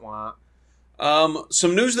frustrating. Wah, wah.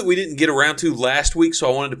 Some news that we didn't get around to last week, so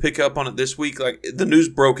I wanted to pick up on it this week. Like, the news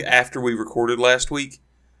broke after we recorded last week.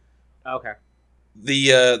 Okay.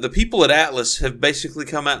 the people at Atlas have basically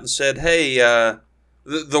come out and said, hey,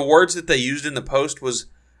 the words that they used in the post was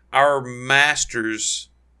our masters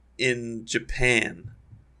in Japan.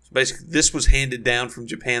 So basically, this was handed down from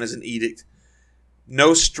Japan as an edict.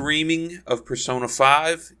 No streaming of Persona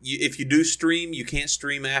 5. If you do stream, you can't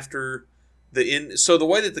stream after the end. So the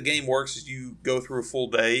way that the game works is you go through a full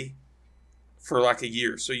day for like a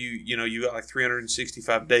year. So you got like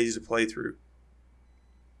 365 days to play through.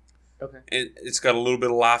 Okay. And it's got a little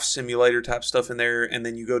bit of life simulator type stuff in there, and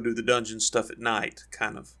then you go do the dungeon stuff at night,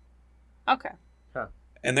 kind of. Okay.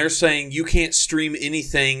 And they're saying you can't stream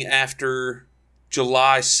anything after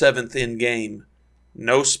July 7th in game.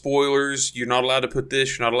 No spoilers. You're not allowed to put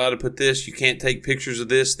this. You're not allowed to put this. You can't take pictures of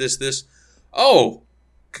this. Oh,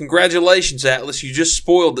 congratulations, Atlas. You just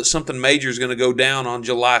spoiled that something major is going to go down on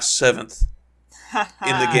July 7th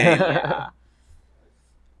in the game. Yeah.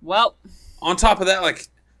 Well, On top of that, like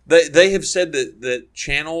they have said that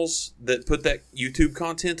channels that put that YouTube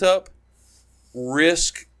content up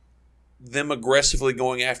risk them aggressively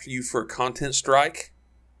going after you for a content strike.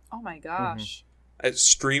 oh my gosh. As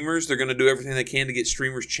streamers, they're going to do everything they can to get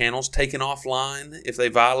streamers' channels taken offline if they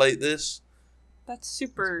violate this. That's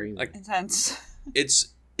super That's intense.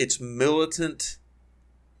 It's militant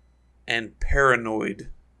and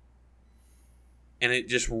paranoid, and it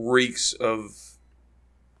just reeks of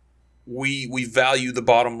we value the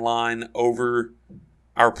bottom line over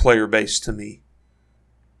our player base. To me,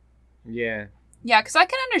 Yeah. Yeah, because I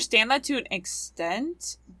can understand that to an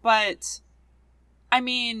extent, but I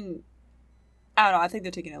mean, I don't know. I think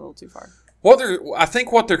they're taking it a little too far. I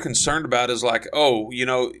think what they're concerned about is like,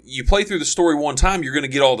 you play through the story one time, you're going to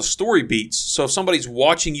get all the story beats. So if somebody's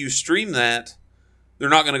watching you stream that, they're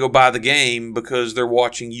not going to go buy the game because they're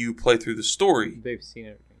watching you play through the story. They've seen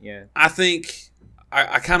it. Yeah. I think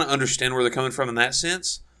I kind of understand where they're coming from in that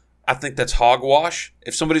sense. I think that's hogwash.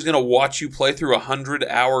 If somebody's going to watch you play through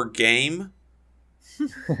 100-hour game,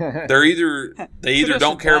 they either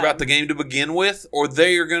don't care about the game to begin with, or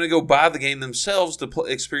they are going to go buy the game themselves to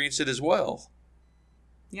experience it as well.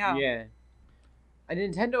 Yeah. Yeah. And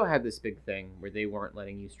Nintendo had this big thing where they weren't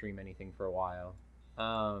letting you stream anything for a while.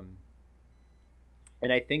 And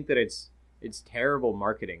I think that it's terrible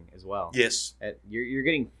marketing as well. Yes. You're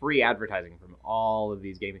getting free advertising from all of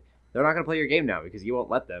these games. They're not going to play your game now because you won't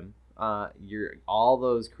let them. All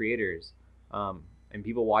those creators and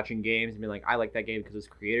people watching games and being like, I like that game because those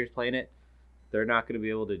creators playing it. They're not going to be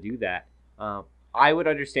able to do that. I would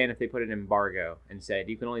understand if they put an embargo and said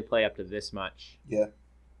you can only play up to this much. Yeah.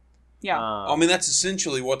 Yeah. I mean, that's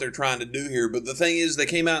essentially what they're trying to do here. But the thing is, they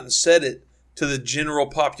came out and said it to the general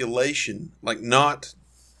population, like not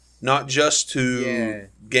just to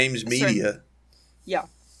games media. Yeah.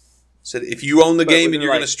 Said if you own the But game when and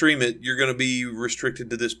you're you're going to stream it, you're going to be restricted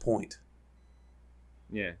to this point.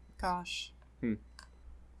 Yeah. Gosh.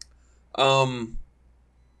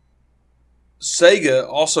 Sega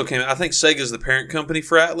also came out. I think Sega's the parent company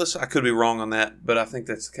for Atlas. I could be wrong on that, but I think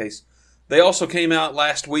that's the case. They also came out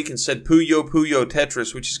last week and said Puyo Puyo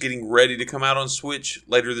Tetris, which is getting ready to come out on Switch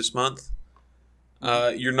later this month.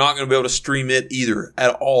 You're not going to be able to stream it either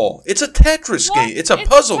at all. It's a Tetris game. It's a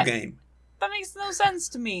puzzle game. That makes no sense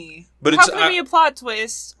to me. But how can there be a plot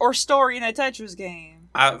twist or story in a Tetris game?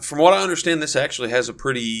 From what I understand, this actually has a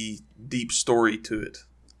pretty deep story to it.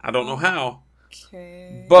 I don't know how.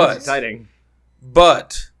 Okay. But That's exciting.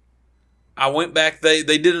 But I went back. They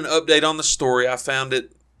did an update on the story. I found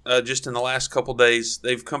it just in the last couple days.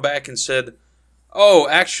 They've come back and said, "Oh,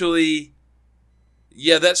 actually,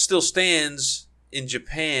 yeah, that still stands in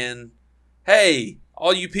Japan. Hey,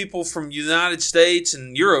 all you people from United States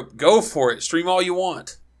and Europe, go for it. Stream all you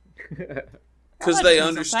want." Because they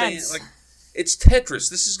understand, like, it's Tetris.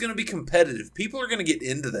 This is going to be competitive. People are going to get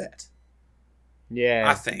into that. Yeah.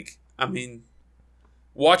 I think. I mean,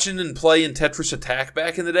 watching and playing Tetris Attack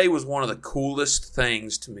back in the day was one of the coolest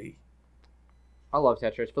things to me. I love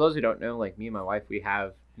Tetris. For those who don't know, like me and my wife, we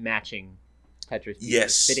have matching Tetris pieces.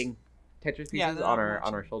 Yes. Fitting Tetris pieces on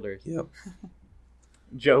our shoulders. Yep.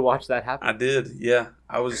 Joe watched that happen. I did, yeah.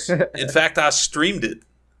 In fact, I streamed it.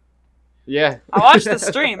 Yeah. I watched the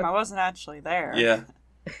stream. I wasn't actually there. Yeah.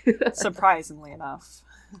 Surprisingly enough.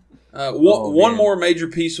 One more major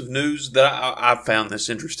piece of news that I found this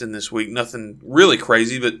interesting this week. Nothing really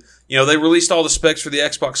crazy, but they released all the specs for the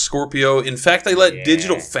Xbox Scorpio. In fact, they let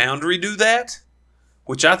Digital Foundry do that,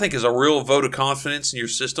 which I think is a real vote of confidence in your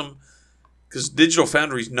system, because Digital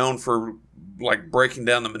Foundry is known for like breaking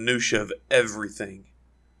down the minutia of everything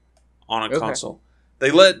on a console.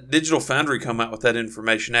 They let Digital Foundry come out with that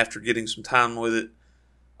information after getting some time with it.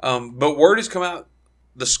 But word has come out,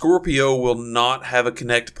 the Scorpio will not have a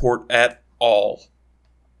Kinect port at all.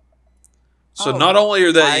 So Oh. not only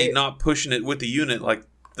are they not pushing it with the unit, like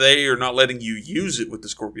they are not letting you use it with the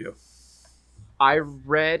Scorpio. I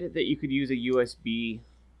read that you could use a USB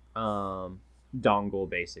dongle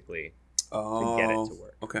basically to get it to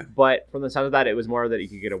work. Okay. But from the sound of that, it was more that you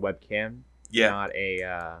could get a webcam, Yeah.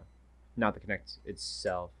 not the Kinect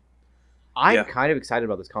itself. I'm Yeah. kind of excited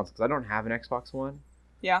about this console because I don't have an Xbox One.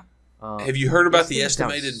 Yeah. Have you heard about this the thing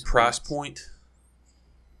sounds estimated sweet. price point?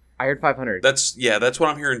 I heard 500, That's what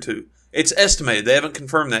I'm hearing too. It's estimated. They haven't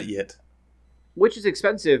confirmed that yet. which is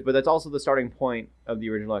expensive, but that's also the starting point of the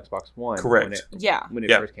original Xbox One. Correct. Yeah. When it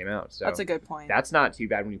Yeah. first came out. So That's a good point. that's not too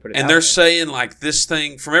bad when you put it. And out they're there. saying like this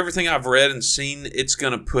thing, from everything I've read and seen, it's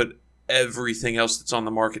going to put everything else that's on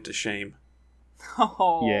the market to shame.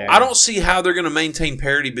 Oh. Yeah. I don't see how they're going to maintain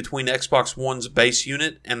parity between Xbox One's base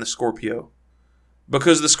unit and the Scorpio.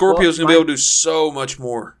 Because the Scorpio is going to be able to do so much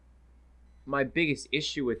more. My biggest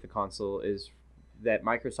issue with the console is that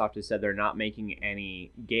Microsoft has said they're not making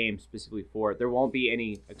any games specifically for it. There won't be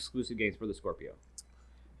any exclusive games for the Scorpio.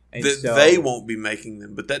 And That so- they won't be making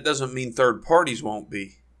them, but that doesn't mean third parties won't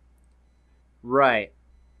be. Right.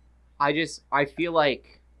 I feel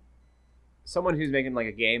like someone who's making like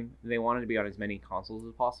a game, they want it to be on as many consoles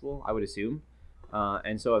as possible, I would assume.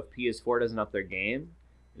 And so if PS4 doesn't up their game,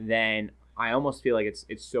 then I almost feel like it's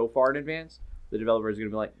so far in advance, the developer is going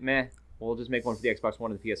to be like, meh, we'll just make one for the Xbox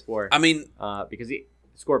One and the PS4. I mean, Because the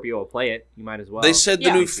Scorpio will play it, you might as well. they said the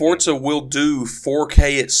Yeah. new Forza will do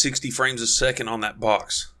 4K at 60 frames a second on that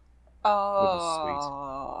box.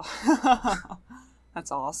 Oh.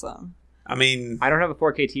 That's awesome. I mean, I don't have a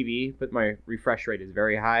 4K TV, but my refresh rate is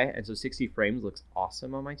very high, and so 60 frames looks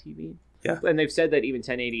awesome on my TV. Yeah. And they've said that even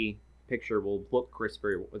 1080 picture will look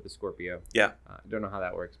crisper with the Scorpio. yeah. I don't know how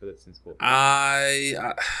that works, but it seems cool.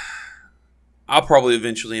 I'll probably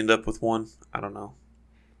eventually end up with one. I don't know.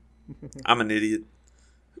 I'm an idiot.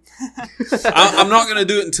 I'm not going to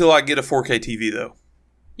do it until I get a 4K TV, though.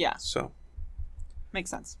 Yeah. So, Makes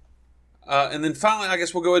sense. and then finally, I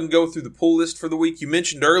guess we'll go ahead and go through the pull list for the week. You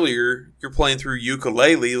mentioned earlier you're playing through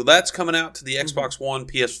Yooka-Laylee. Well, that's coming out to the Xbox One,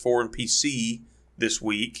 PS4, and PC this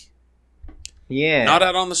week. Yeah. Not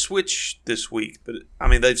out on the Switch this week, but I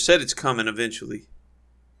mean they've said it's coming eventually.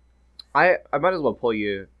 I might as well pull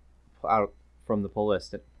you out from the pull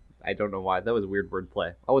list. I don't know why. That was a weird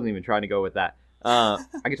wordplay. I wasn't even trying to go with that. I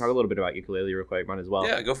can talk a little bit about Yooka-Laylee real quick. Might as well.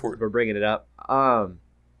 Yeah, go for it. We're bringing it up.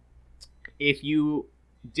 If you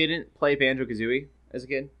didn't play Banjo-Kazooie as a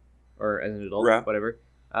kid or as an adult, Right. whatever,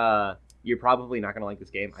 you're probably not going to like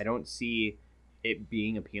this game. I don't see it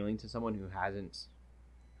being appealing to someone who hasn't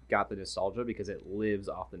got the nostalgia because it lives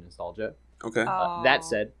off the nostalgia. Okay. Oh. That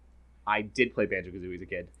said, I did play Banjo-Kazooie as a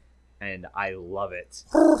kid, and I love it.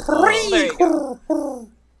 There you go.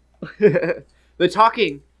 The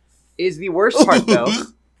talking is the worst part, though.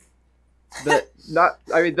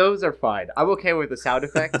 Those are fine. I'm okay with the sound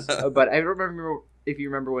effects, but I remember if you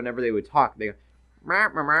remember whenever they would talk, they go.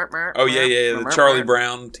 Oh yeah, the Charlie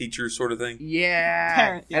Brown teacher sort of thing. Yeah.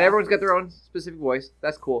 Parent, yeah. And everyone's got their own specific voice.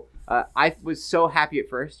 That's cool. I was so happy at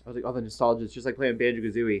first. I was like, oh, the nostalgia is just like playing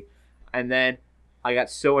Banjo-Kazooie. And then I got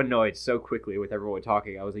so annoyed so quickly with everyone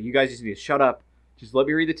talking. I was like, you guys just need to shut up. Just let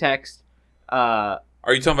me read the text. Are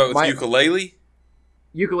you talking about with Yooka-Laylee?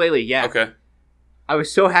 Yooka-Laylee, yeah. Okay. I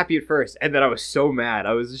was so happy at first, and then I was so mad.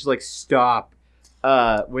 I was just like, stop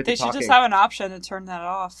with They the should talking. just have an option to turn that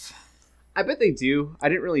off. I bet they do. I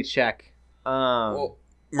didn't really check. Well,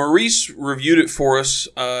 Maurice reviewed it for us.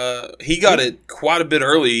 He got it quite a bit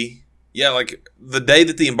early. Yeah, like the day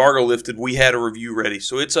that the embargo lifted, we had a review ready.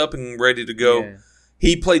 So it's up and ready to go. Yeah.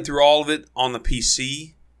 He played through all of it on the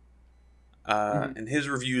PC. And his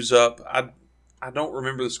review's up. I don't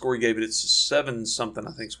remember the score he gave it. It's 7-something,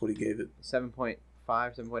 I think is what he gave it. 7.5,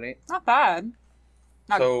 7.8? Not bad.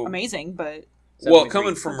 Not So- amazing, but Well, 7.3.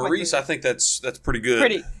 coming from 7.3. Maurice, I think that's pretty good.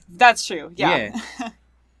 pretty. That's true. Yeah.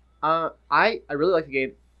 I really like the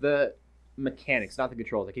game. The mechanics, not the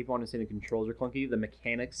controls. I keep wanting to say the controls are clunky. The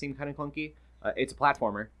mechanics seem kind of clunky. It's a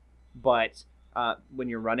platformer, but when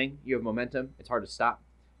you're running, you have momentum. It's hard to stop.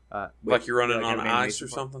 Like you're running on an ice animation or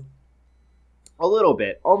point. something. A little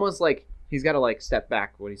bit, almost like he's got to like step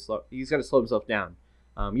back when he's slow. He's got to slow himself down.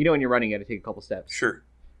 When you're running, you got to take a couple steps. Sure.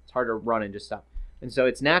 It's hard to run and just stop. And so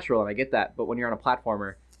it's natural, and I get that. But when you're on a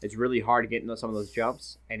platformer, it's really hard to get into some of those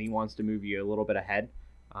jumps, and he wants to move you a little bit ahead.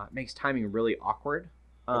 It makes timing really awkward.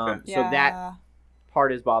 Okay. So that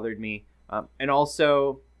part has bothered me. And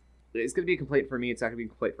also, it's going to be a complaint for me. It's not going to be a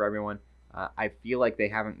complaint for everyone. I feel like they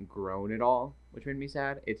haven't grown at all, which made me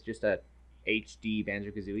sad. It's just a HD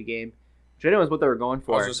Banjo-Kazooie game, which I know is what they were going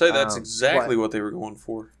for. I was going to say, that's exactly but what they were going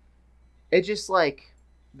for. It just, like,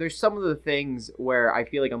 there's some of the things where I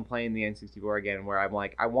feel like I'm playing the N64 again, where I'm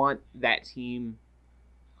like, I want that team.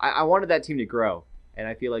 I wanted that team to grow, and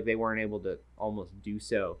I feel like they weren't able to almost do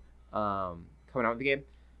so coming out of the game.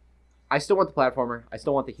 I still want the platformer. I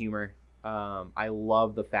still want the humor. I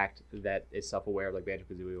love the fact that it's self-aware like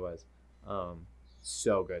Banjo-Kazooie was.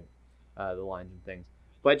 So good, the lines and things.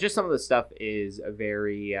 But just some of the stuff is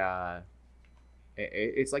very...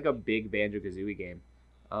 it's like a big Banjo-Kazooie game,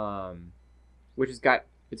 which has got...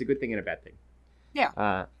 It's a good thing and a bad thing. Yeah.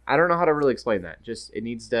 I don't know how to really explain that. Just it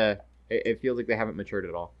needs to... It feels like they haven't matured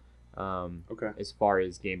at all. Okay. As far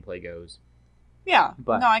as gameplay goes. Yeah.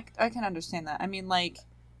 But no, I can understand that. I mean, like,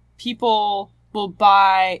 people will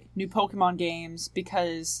buy new Pokemon games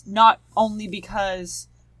because not only because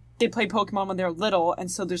they played Pokemon when they were little,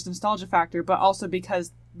 and so there's nostalgia factor, but also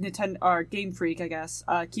because Nintendo or Game Freak, I guess,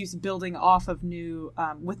 keeps building off of new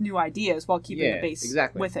with new ideas while keeping the base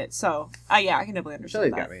with it. So, yeah, I can definitely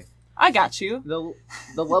understand Shelly's that. got me. I got you.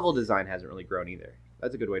 The level design hasn't really grown either.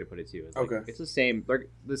 That's a good way to put it too. It's like, Okay. It's the same.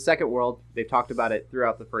 The second world, they've talked about it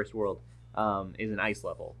throughout the first world, is an ice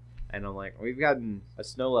level. And I'm like, we've gotten a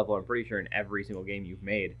snow level, I'm pretty sure, in every single game you've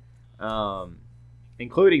made,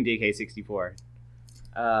 including DK64.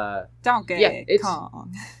 Donkey it's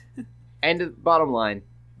Kong. And bottom line,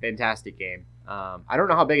 fantastic game. I don't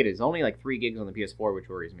know how big it is. Only like 3 gigs on the PS4, which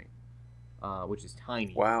worries me. Which is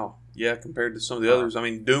tiny. Wow. Yeah, compared to some of the others. I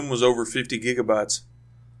mean, Doom was over 50 gigabytes.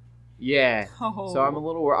 Yeah. Oh. So I'm a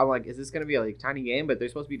little... I'm like, is this going to be a tiny game? But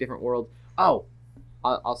there's supposed to be different worlds. Oh,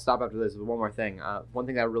 I'll stop after this with one more thing. One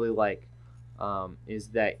thing that I really like is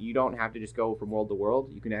that you don't have to just go from world to world.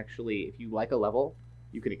 You can actually, if you like a level,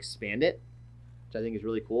 you can expand it, which I think is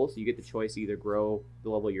really cool. So you get the choice to either grow the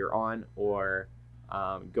level you're on or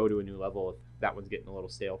go to a new level if that one's getting a little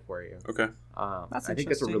stale for you. Okay. I think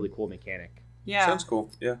that's a really cool mechanic. Yeah. Sounds cool.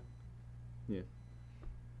 Yeah. Yeah.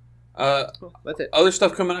 Cool. That's it. Other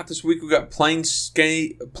stuff coming out this week. We got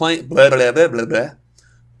Planescape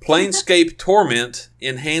Torment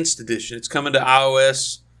Enhanced Edition. It's coming to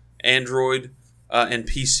iOS, Android, and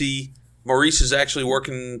PC. Maurice is actually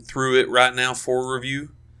working through it right now for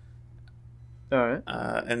review. All right.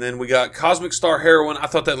 And then we got Cosmic Star Heroine. I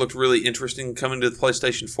thought that looked really interesting coming to the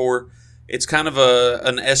PlayStation 4. It's kind of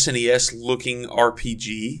an SNES looking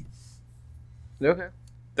RPG. Okay.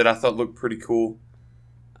 That I thought looked pretty cool.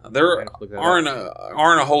 There aren't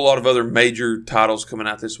a whole lot of other major titles coming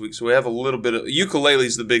out this week, so we have a little bit of...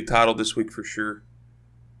 Ukulele's the big title this week for sure.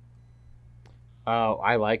 Oh,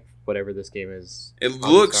 I like whatever this game is. It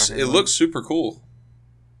looks super cool.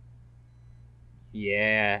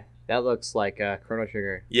 Yeah, that looks like Chrono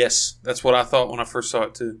Trigger. Yes, that's what I thought when I first saw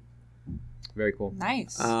it too. Very cool.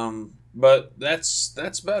 Nice. But that's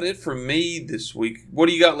about it for me this week. What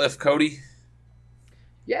do you got left, Cody?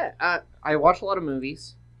 Yeah, I watch a lot of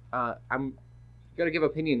movies. I'm gonna give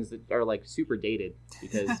opinions that are like super dated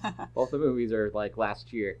because both the movies are like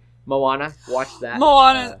last year. Moana, watch that.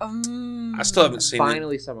 Moana. I still haven't seen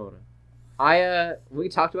finally saw Moana. We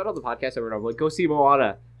talked about it on the podcast over and over. Like, go see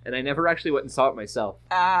Moana, and I never actually went and saw it myself.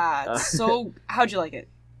 So how'd you like it?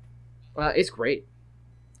 It's great.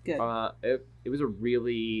 Good. It was a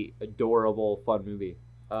really adorable, fun movie.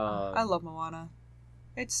 I love Moana.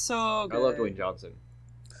 It's so good. I love Dwayne Johnson.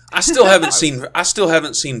 I still haven't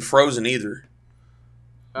seen Frozen either.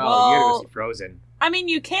 Oh, you gotta go see Frozen. I mean,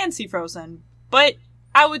 you can see Frozen, but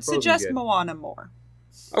I would suggest Moana more.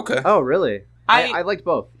 Okay. Oh, really? I liked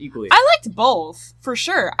both equally. I liked both, for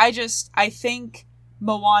sure. I think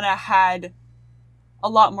Moana had a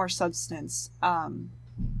lot more substance. I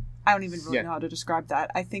don't even really know how to describe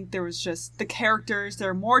that. I think there was just the characters. There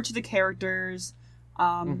were more to the characters.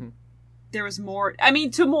 There was more... I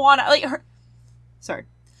mean, to Moana... Sorry.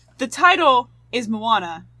 The title is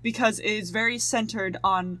Moana because it is very centered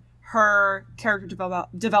on her character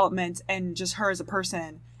development and just her as a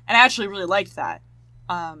person. And I actually really liked that.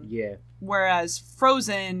 Yeah. Whereas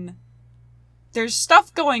Frozen, there's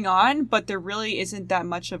stuff going on, but there really isn't that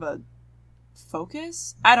much of a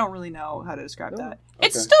focus. I don't really know how to describe that. Okay.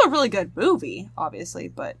 It's still a really good movie, obviously,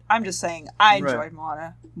 but I'm just saying I enjoyed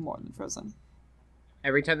Moana more than Frozen.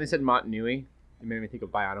 Every time they said Motunui, it made me think of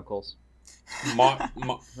Bionicles. What?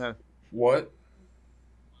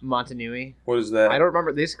 Motunui. What is that? I don't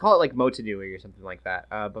remember. They used to call it like Motunui or something like that.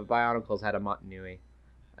 But Bionicles had a Motunui.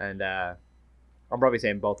 And I'm probably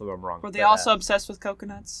saying both of them wrong. Were they also obsessed with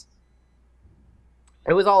coconuts?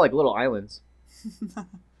 It was all like little islands.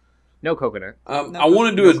 No coconut. I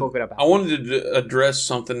wanted to address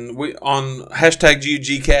something. On hashtag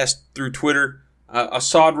GUGcast through Twitter,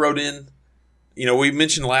 Assad wrote in, we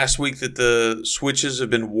mentioned last week that the switches have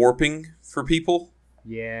been warping for people.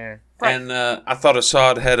 Yeah. Right. And I thought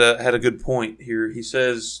Assad had a good point here. He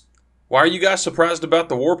says, "Why are you guys surprised about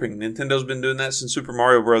the warping? Nintendo's been doing that since Super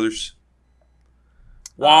Mario Brothers."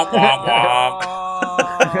 Womp womp womp.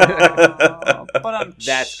 But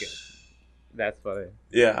That's good. That's funny.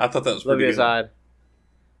 Yeah, I thought that was Love pretty you, good. Assad.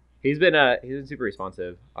 He's been super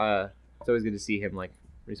responsive. It's always good to see him like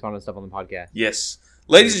respond to stuff on the podcast. Yes,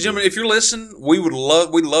 ladies and gentlemen, if you're listening, we'd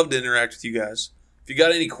love to interact with you guys. If you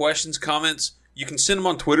got any questions, comments, you can send them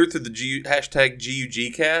on Twitter through the hashtag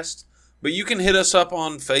GUGcast. But you can hit us up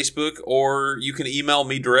on Facebook, or you can email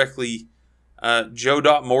me directly,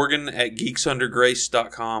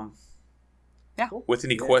 joe.morgan@geeksundergrace.com. Yeah. With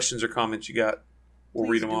any questions or comments you got, we'll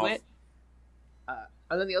read them do off. it.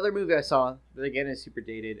 And then the other movie I saw that again is super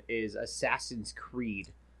dated is Assassin's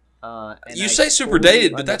Creed. You say super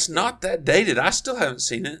dated, but that's not that dated. I still haven't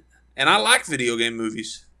seen it, and I like video game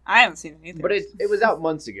movies. I haven't seen it either. But it was out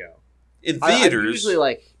months ago. In I'm theaters. usually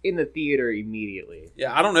like in the theater immediately.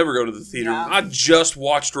 Yeah, I don't ever go to the theater. Yeah. I just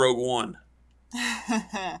watched Rogue One,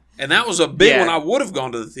 and that was a big one I would have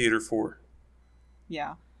gone to the theater for.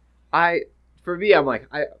 Yeah. For me, I'm like,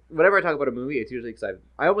 whenever I talk about a movie, it's usually excited.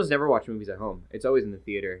 I almost never watch movies at home. It's always in the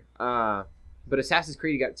theater. But Assassin's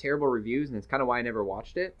Creed got terrible reviews, and it's kind of why I never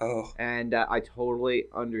watched it. Oh. And I totally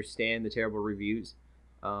understand the terrible reviews.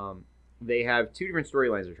 They have two different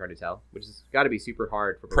storylines they're trying to tell, which has got to be super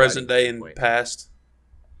hard for Present day providing and past.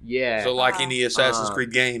 Yeah. So like any Assassin's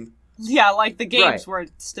Creed game. Yeah, like the games Right. where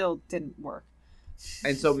it still didn't work.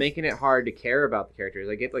 And so making it hard to care about the characters,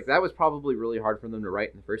 I get like that was probably really hard for them to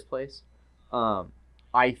write in the first place.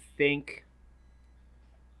 I think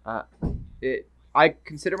I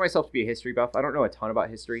consider myself to be a history buff. I don't know a ton about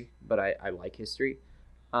history, but I like history.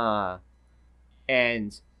 And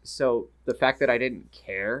so the fact that I didn't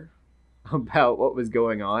care about what was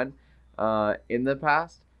going on in the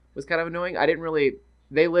past was kind of annoying.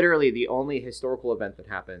 They literally, the only historical event that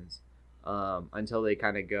happens until they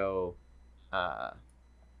kind of go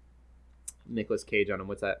Nicolas Cage on him.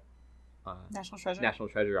 What's that? National Treasure. National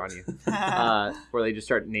Treasure on you. Where they just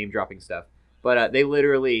start name dropping stuff. But they're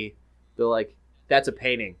like, that's a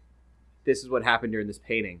painting. This is what happened during this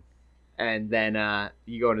painting. And then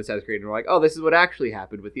you go into Assassin's Creed and we're like, oh, this is what actually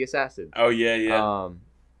happened with the assassins. Oh, yeah.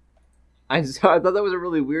 And so I thought that was a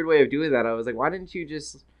really weird way of doing that. I was like, why didn't you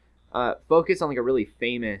just focus on like a really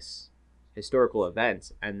famous historical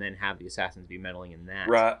event and then have the assassins be meddling in that?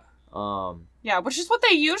 Right. Yeah, which is what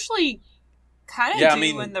they usually kind of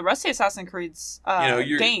do in the rest of the Assassin's Creed's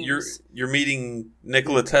games. You're meeting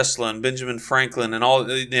Nikola Tesla and Benjamin Franklin and all,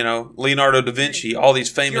 Leonardo da Vinci, all these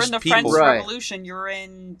famous You're in the people. French Revolution. You're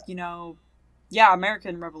in,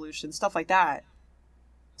 American Revolution, stuff like that.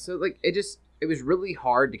 So like it was really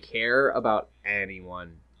hard to care about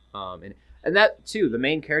anyone. And that too, the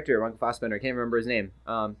main character, Michael Fassbender, I can't remember his name.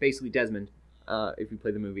 Basically Desmond. If you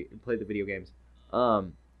play the video games,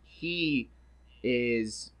 he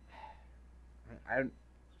is. I feel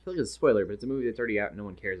like it's a spoiler, but it's a movie that's already out and no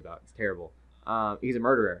one cares about. It's terrible. He's a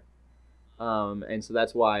murderer, and so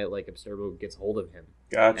that's why like Abstergo gets hold of him.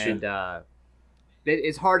 Gotcha. And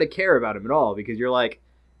it's hard to care about him at all because you're like,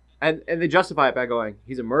 and they justify it by going,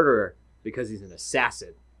 he's a murderer because he's an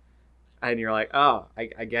assassin, and you're like, oh,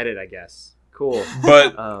 I get it, I guess, cool.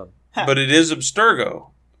 But but it is Abstergo.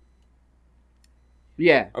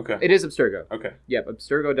 Yeah. Okay. It is Abstergo. Okay. Yep,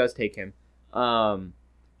 Abstergo does take him.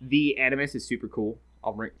 The Animus is super cool.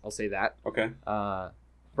 I'll say that. Okay.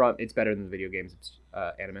 It's better than the video games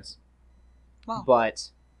Animus. Wow. But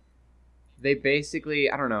they basically,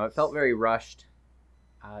 I don't know, it felt very rushed.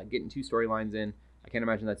 Getting two storylines in, I can't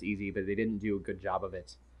imagine that's easy, but they didn't do a good job of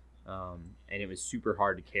it. And it was super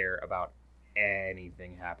hard to care about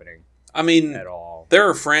anything happening. I mean, at all. There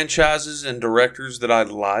are franchises and directors that I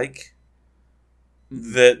like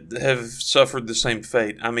that have suffered the same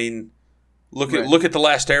fate. I mean, look at The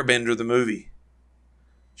Last Airbender, the movie.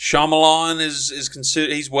 Shyamalan is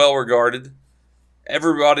considered, he's well regarded.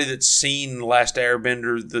 Everybody that's seen Last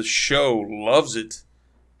Airbender, the show, loves it.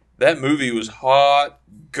 That movie was hot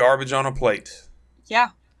garbage on a plate.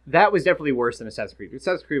 Yeah. That was definitely worse than Assassin's Creed.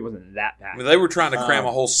 Assassin's Creed wasn't that bad. I mean, they were trying to cram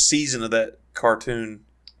a whole season of that cartoon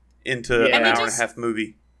into an hour and a half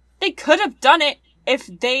movie. They could have done it if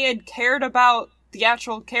they had cared about the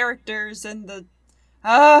actual characters and the...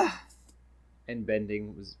 And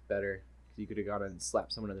bending was better. You could have gone and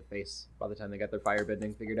slapped someone in the face by the time they got their fire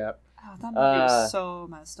bending figured out. Oh, that movie was so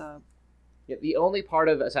messed up. Yeah, the only part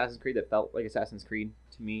of Assassin's Creed that felt like Assassin's Creed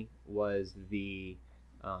to me was the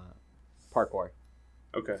parkour.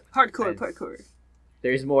 Okay. Parkour.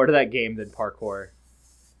 There's more to that game than parkour.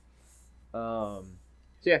 So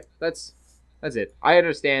yeah, that's it. I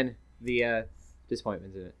understand the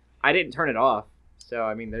disappointments in it. I didn't turn it off. So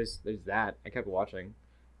I mean, there's that. I kept watching,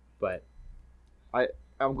 but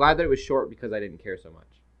I'm glad that it was short because I didn't care so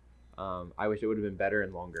much. I wish it would have been better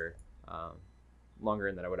and longer,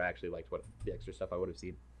 and that I would have actually liked what the extra stuff I would have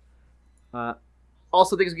seen.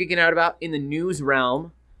 Also, things we're geeking out about in the news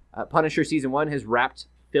realm. Punisher season 1 has wrapped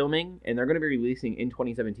filming, and they're going to be releasing in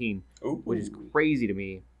 2017, Ooh. which is crazy to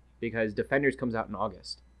me because Defenders comes out in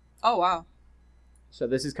August. Oh, wow. So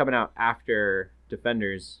this is coming out after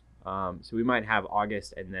Defenders. So we might have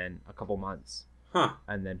August and then a couple months. Huh.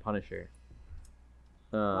 And then Punisher.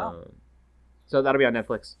 Wow. So that'll be on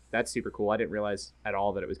Netflix. That's super cool. I didn't realize at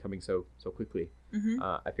all that it was coming so quickly. Mm-hmm.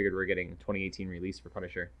 I figured we were getting a 2018 release for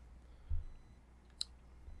Punisher.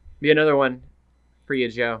 Be another one for you,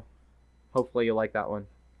 Joe. Hopefully you'll like that one.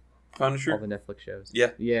 Punisher? All the Netflix shows.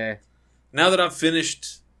 Yeah. Yeah. Now that I've finished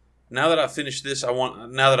this, now that I've finished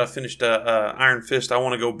Iron Fist, I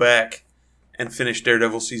want to go back and finish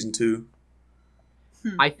Daredevil season 2.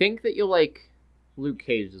 I think that you'll like Luke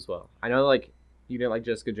Cage as well. I know like you didn't like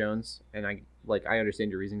Jessica Jones, and I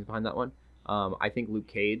understand your reasons behind that one. I think Luke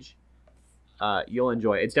Cage, you'll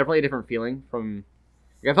enjoy. It's definitely a different feeling from.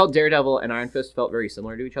 I felt Daredevil and Iron Fist felt very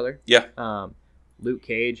similar to each other. Yeah. Luke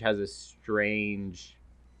Cage has a strangeness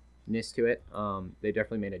to it. They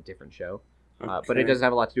definitely made a different show, but it doesn't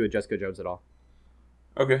have a lot to do with Jessica Jones at all.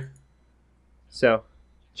 Okay. So,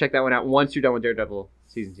 check that one out once you're done with Daredevil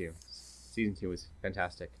season 2. Season 2 was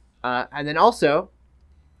fantastic. And then also,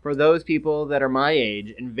 for those people that are my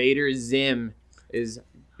age, Invader Zim is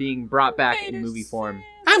being brought back in movie form.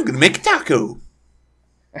 I'm gonna make a taco.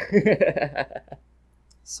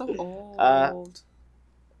 So old.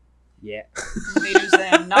 Yeah. Invader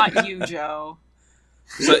Zim, not you, Joe.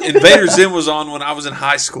 So Invader Zim was on when I was in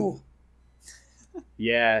high school.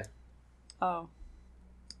 Yeah. Oh.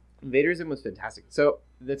 Invader Zim was fantastic. So,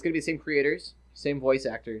 that's going to be the same creators, same voice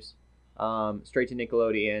actors. Straight to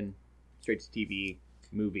Nickelodeon, straight to TV,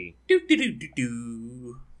 movie. Do do do do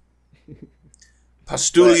do.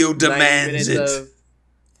 Postulio demands it.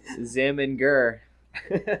 Zim and Gur.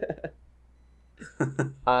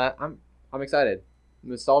 I'm excited.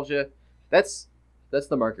 Nostalgia. That's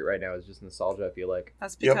the market right now. Is just nostalgia. I feel like.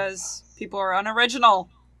 That's because people are unoriginal.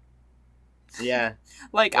 Yeah.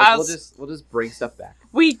 Like we'll just bring stuff back.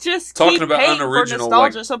 We just Talking keep about paying for unoriginal,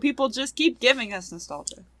 nostalgia, so people just keep giving us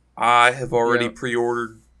nostalgia. I have already Yep.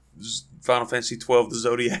 pre-ordered Final Fantasy XII: The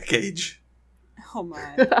Zodiac Age. Oh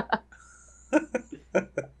my.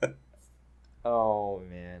 Oh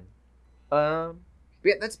man.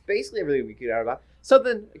 Yeah, that's basically everything we could out about.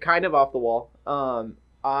 Something kind of off the wall.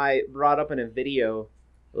 I brought up in a video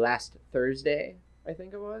last Thursday, I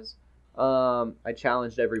think it was. I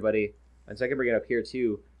challenged everybody, and so I can bring it up here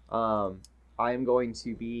too. I am going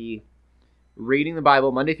to be reading the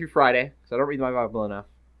Bible Monday through Friday, because I don't read my Bible enough.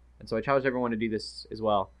 And so I challenge everyone to do this as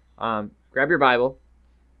well. Grab your Bible,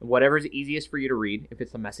 whatever's easiest for you to read. If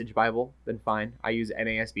it's the Message Bible, then fine. I use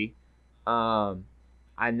NASB. And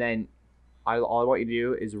then all I want you to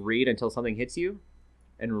do is read until something hits you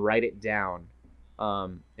and write it down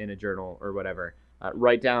in a journal or whatever.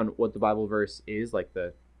 Write down what the Bible verse is, like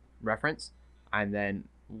the reference, and then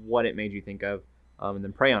what it made you think of, and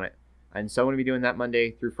then pray on it. And so I'm going to be doing that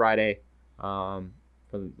Monday through Friday for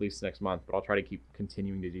at least next month, but I'll try to keep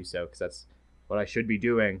continuing to do so because that's what I should be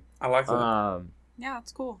doing. I like that. Yeah,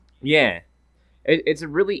 it's cool. Yeah. It's a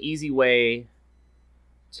really easy way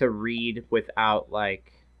to read without,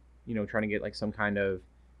 like, trying to get, like, some kind of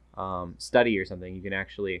study or something. You can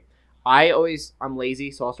actually... I'm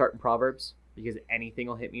lazy, so I'll start in Proverbs because anything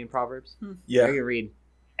will hit me in Proverbs. Yeah. I can read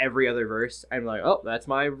every other verse. I'm like, oh, that's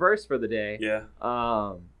my verse for the day. Yeah.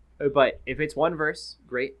 But if it's one verse,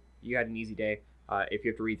 great. You had an easy day. If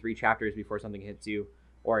you have to read 3 chapters before something hits you,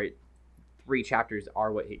 or 3 chapters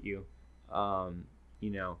are what hit you,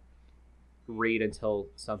 read until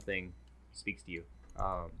something speaks to you.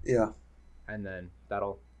 Yeah. And then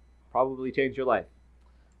that'll probably change your life.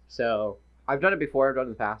 So I've done it before. I've done it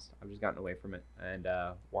in the past. I've just gotten away from it and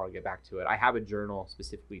want to get back to it. I have a journal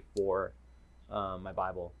specifically for my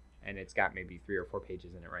Bible, and it's got maybe 3 or 4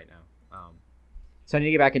 pages in it right now. So I need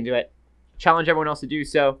to get back into it. Challenge everyone else to do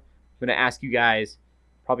so. I'm going to ask you guys,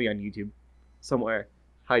 probably on YouTube somewhere,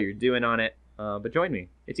 how you're doing on it. But join me.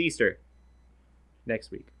 It's Easter next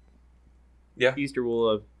week. Yeah. Easter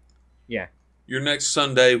will yeah. Your next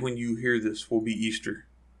Sunday when you hear this will be Easter.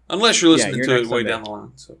 Unless you're listening your to it next way Sunday. down the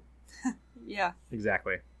line. So. Yeah.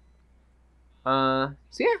 Exactly. So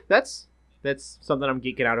yeah, that's something I'm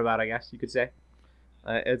geeking out about, I guess you could say.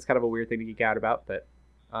 It's kind of a weird thing to geek out about, but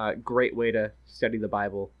great way to study the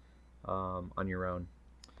Bible on your own.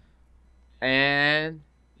 And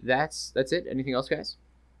that's it. Anything else, guys?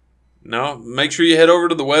 No, make sure you head over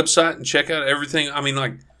to the website and check out everything. I mean,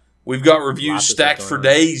 like, we've got reviews Lots of stacked stuff for going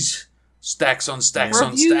on. days. Stacks on stacks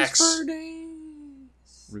on Reviews stacks. for days.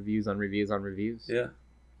 Reviews on reviews on reviews. Yeah.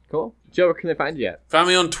 Cool. Joe, where can they find you at? Find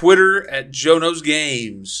me on Twitter at Joe Knows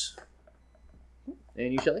Games.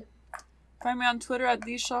 And you, Shelly? Find me on Twitter at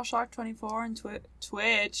TheShellshock24 and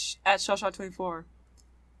Twitch at Shellshock24.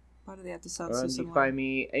 Why do they have to sound so You similar? can find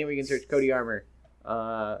me anywhere you can search Cody Armor.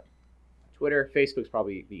 Twitter, Facebook's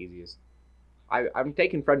probably the easiest. I'm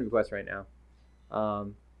taking friend requests right now.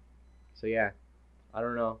 So yeah, I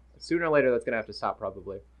don't know. Sooner or later, that's gonna have to stop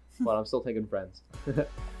probably. But I'm still taking friends.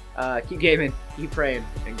 Keep gaming, keep praying,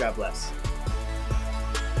 and God bless.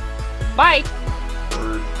 Bye!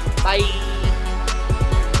 Or Bye.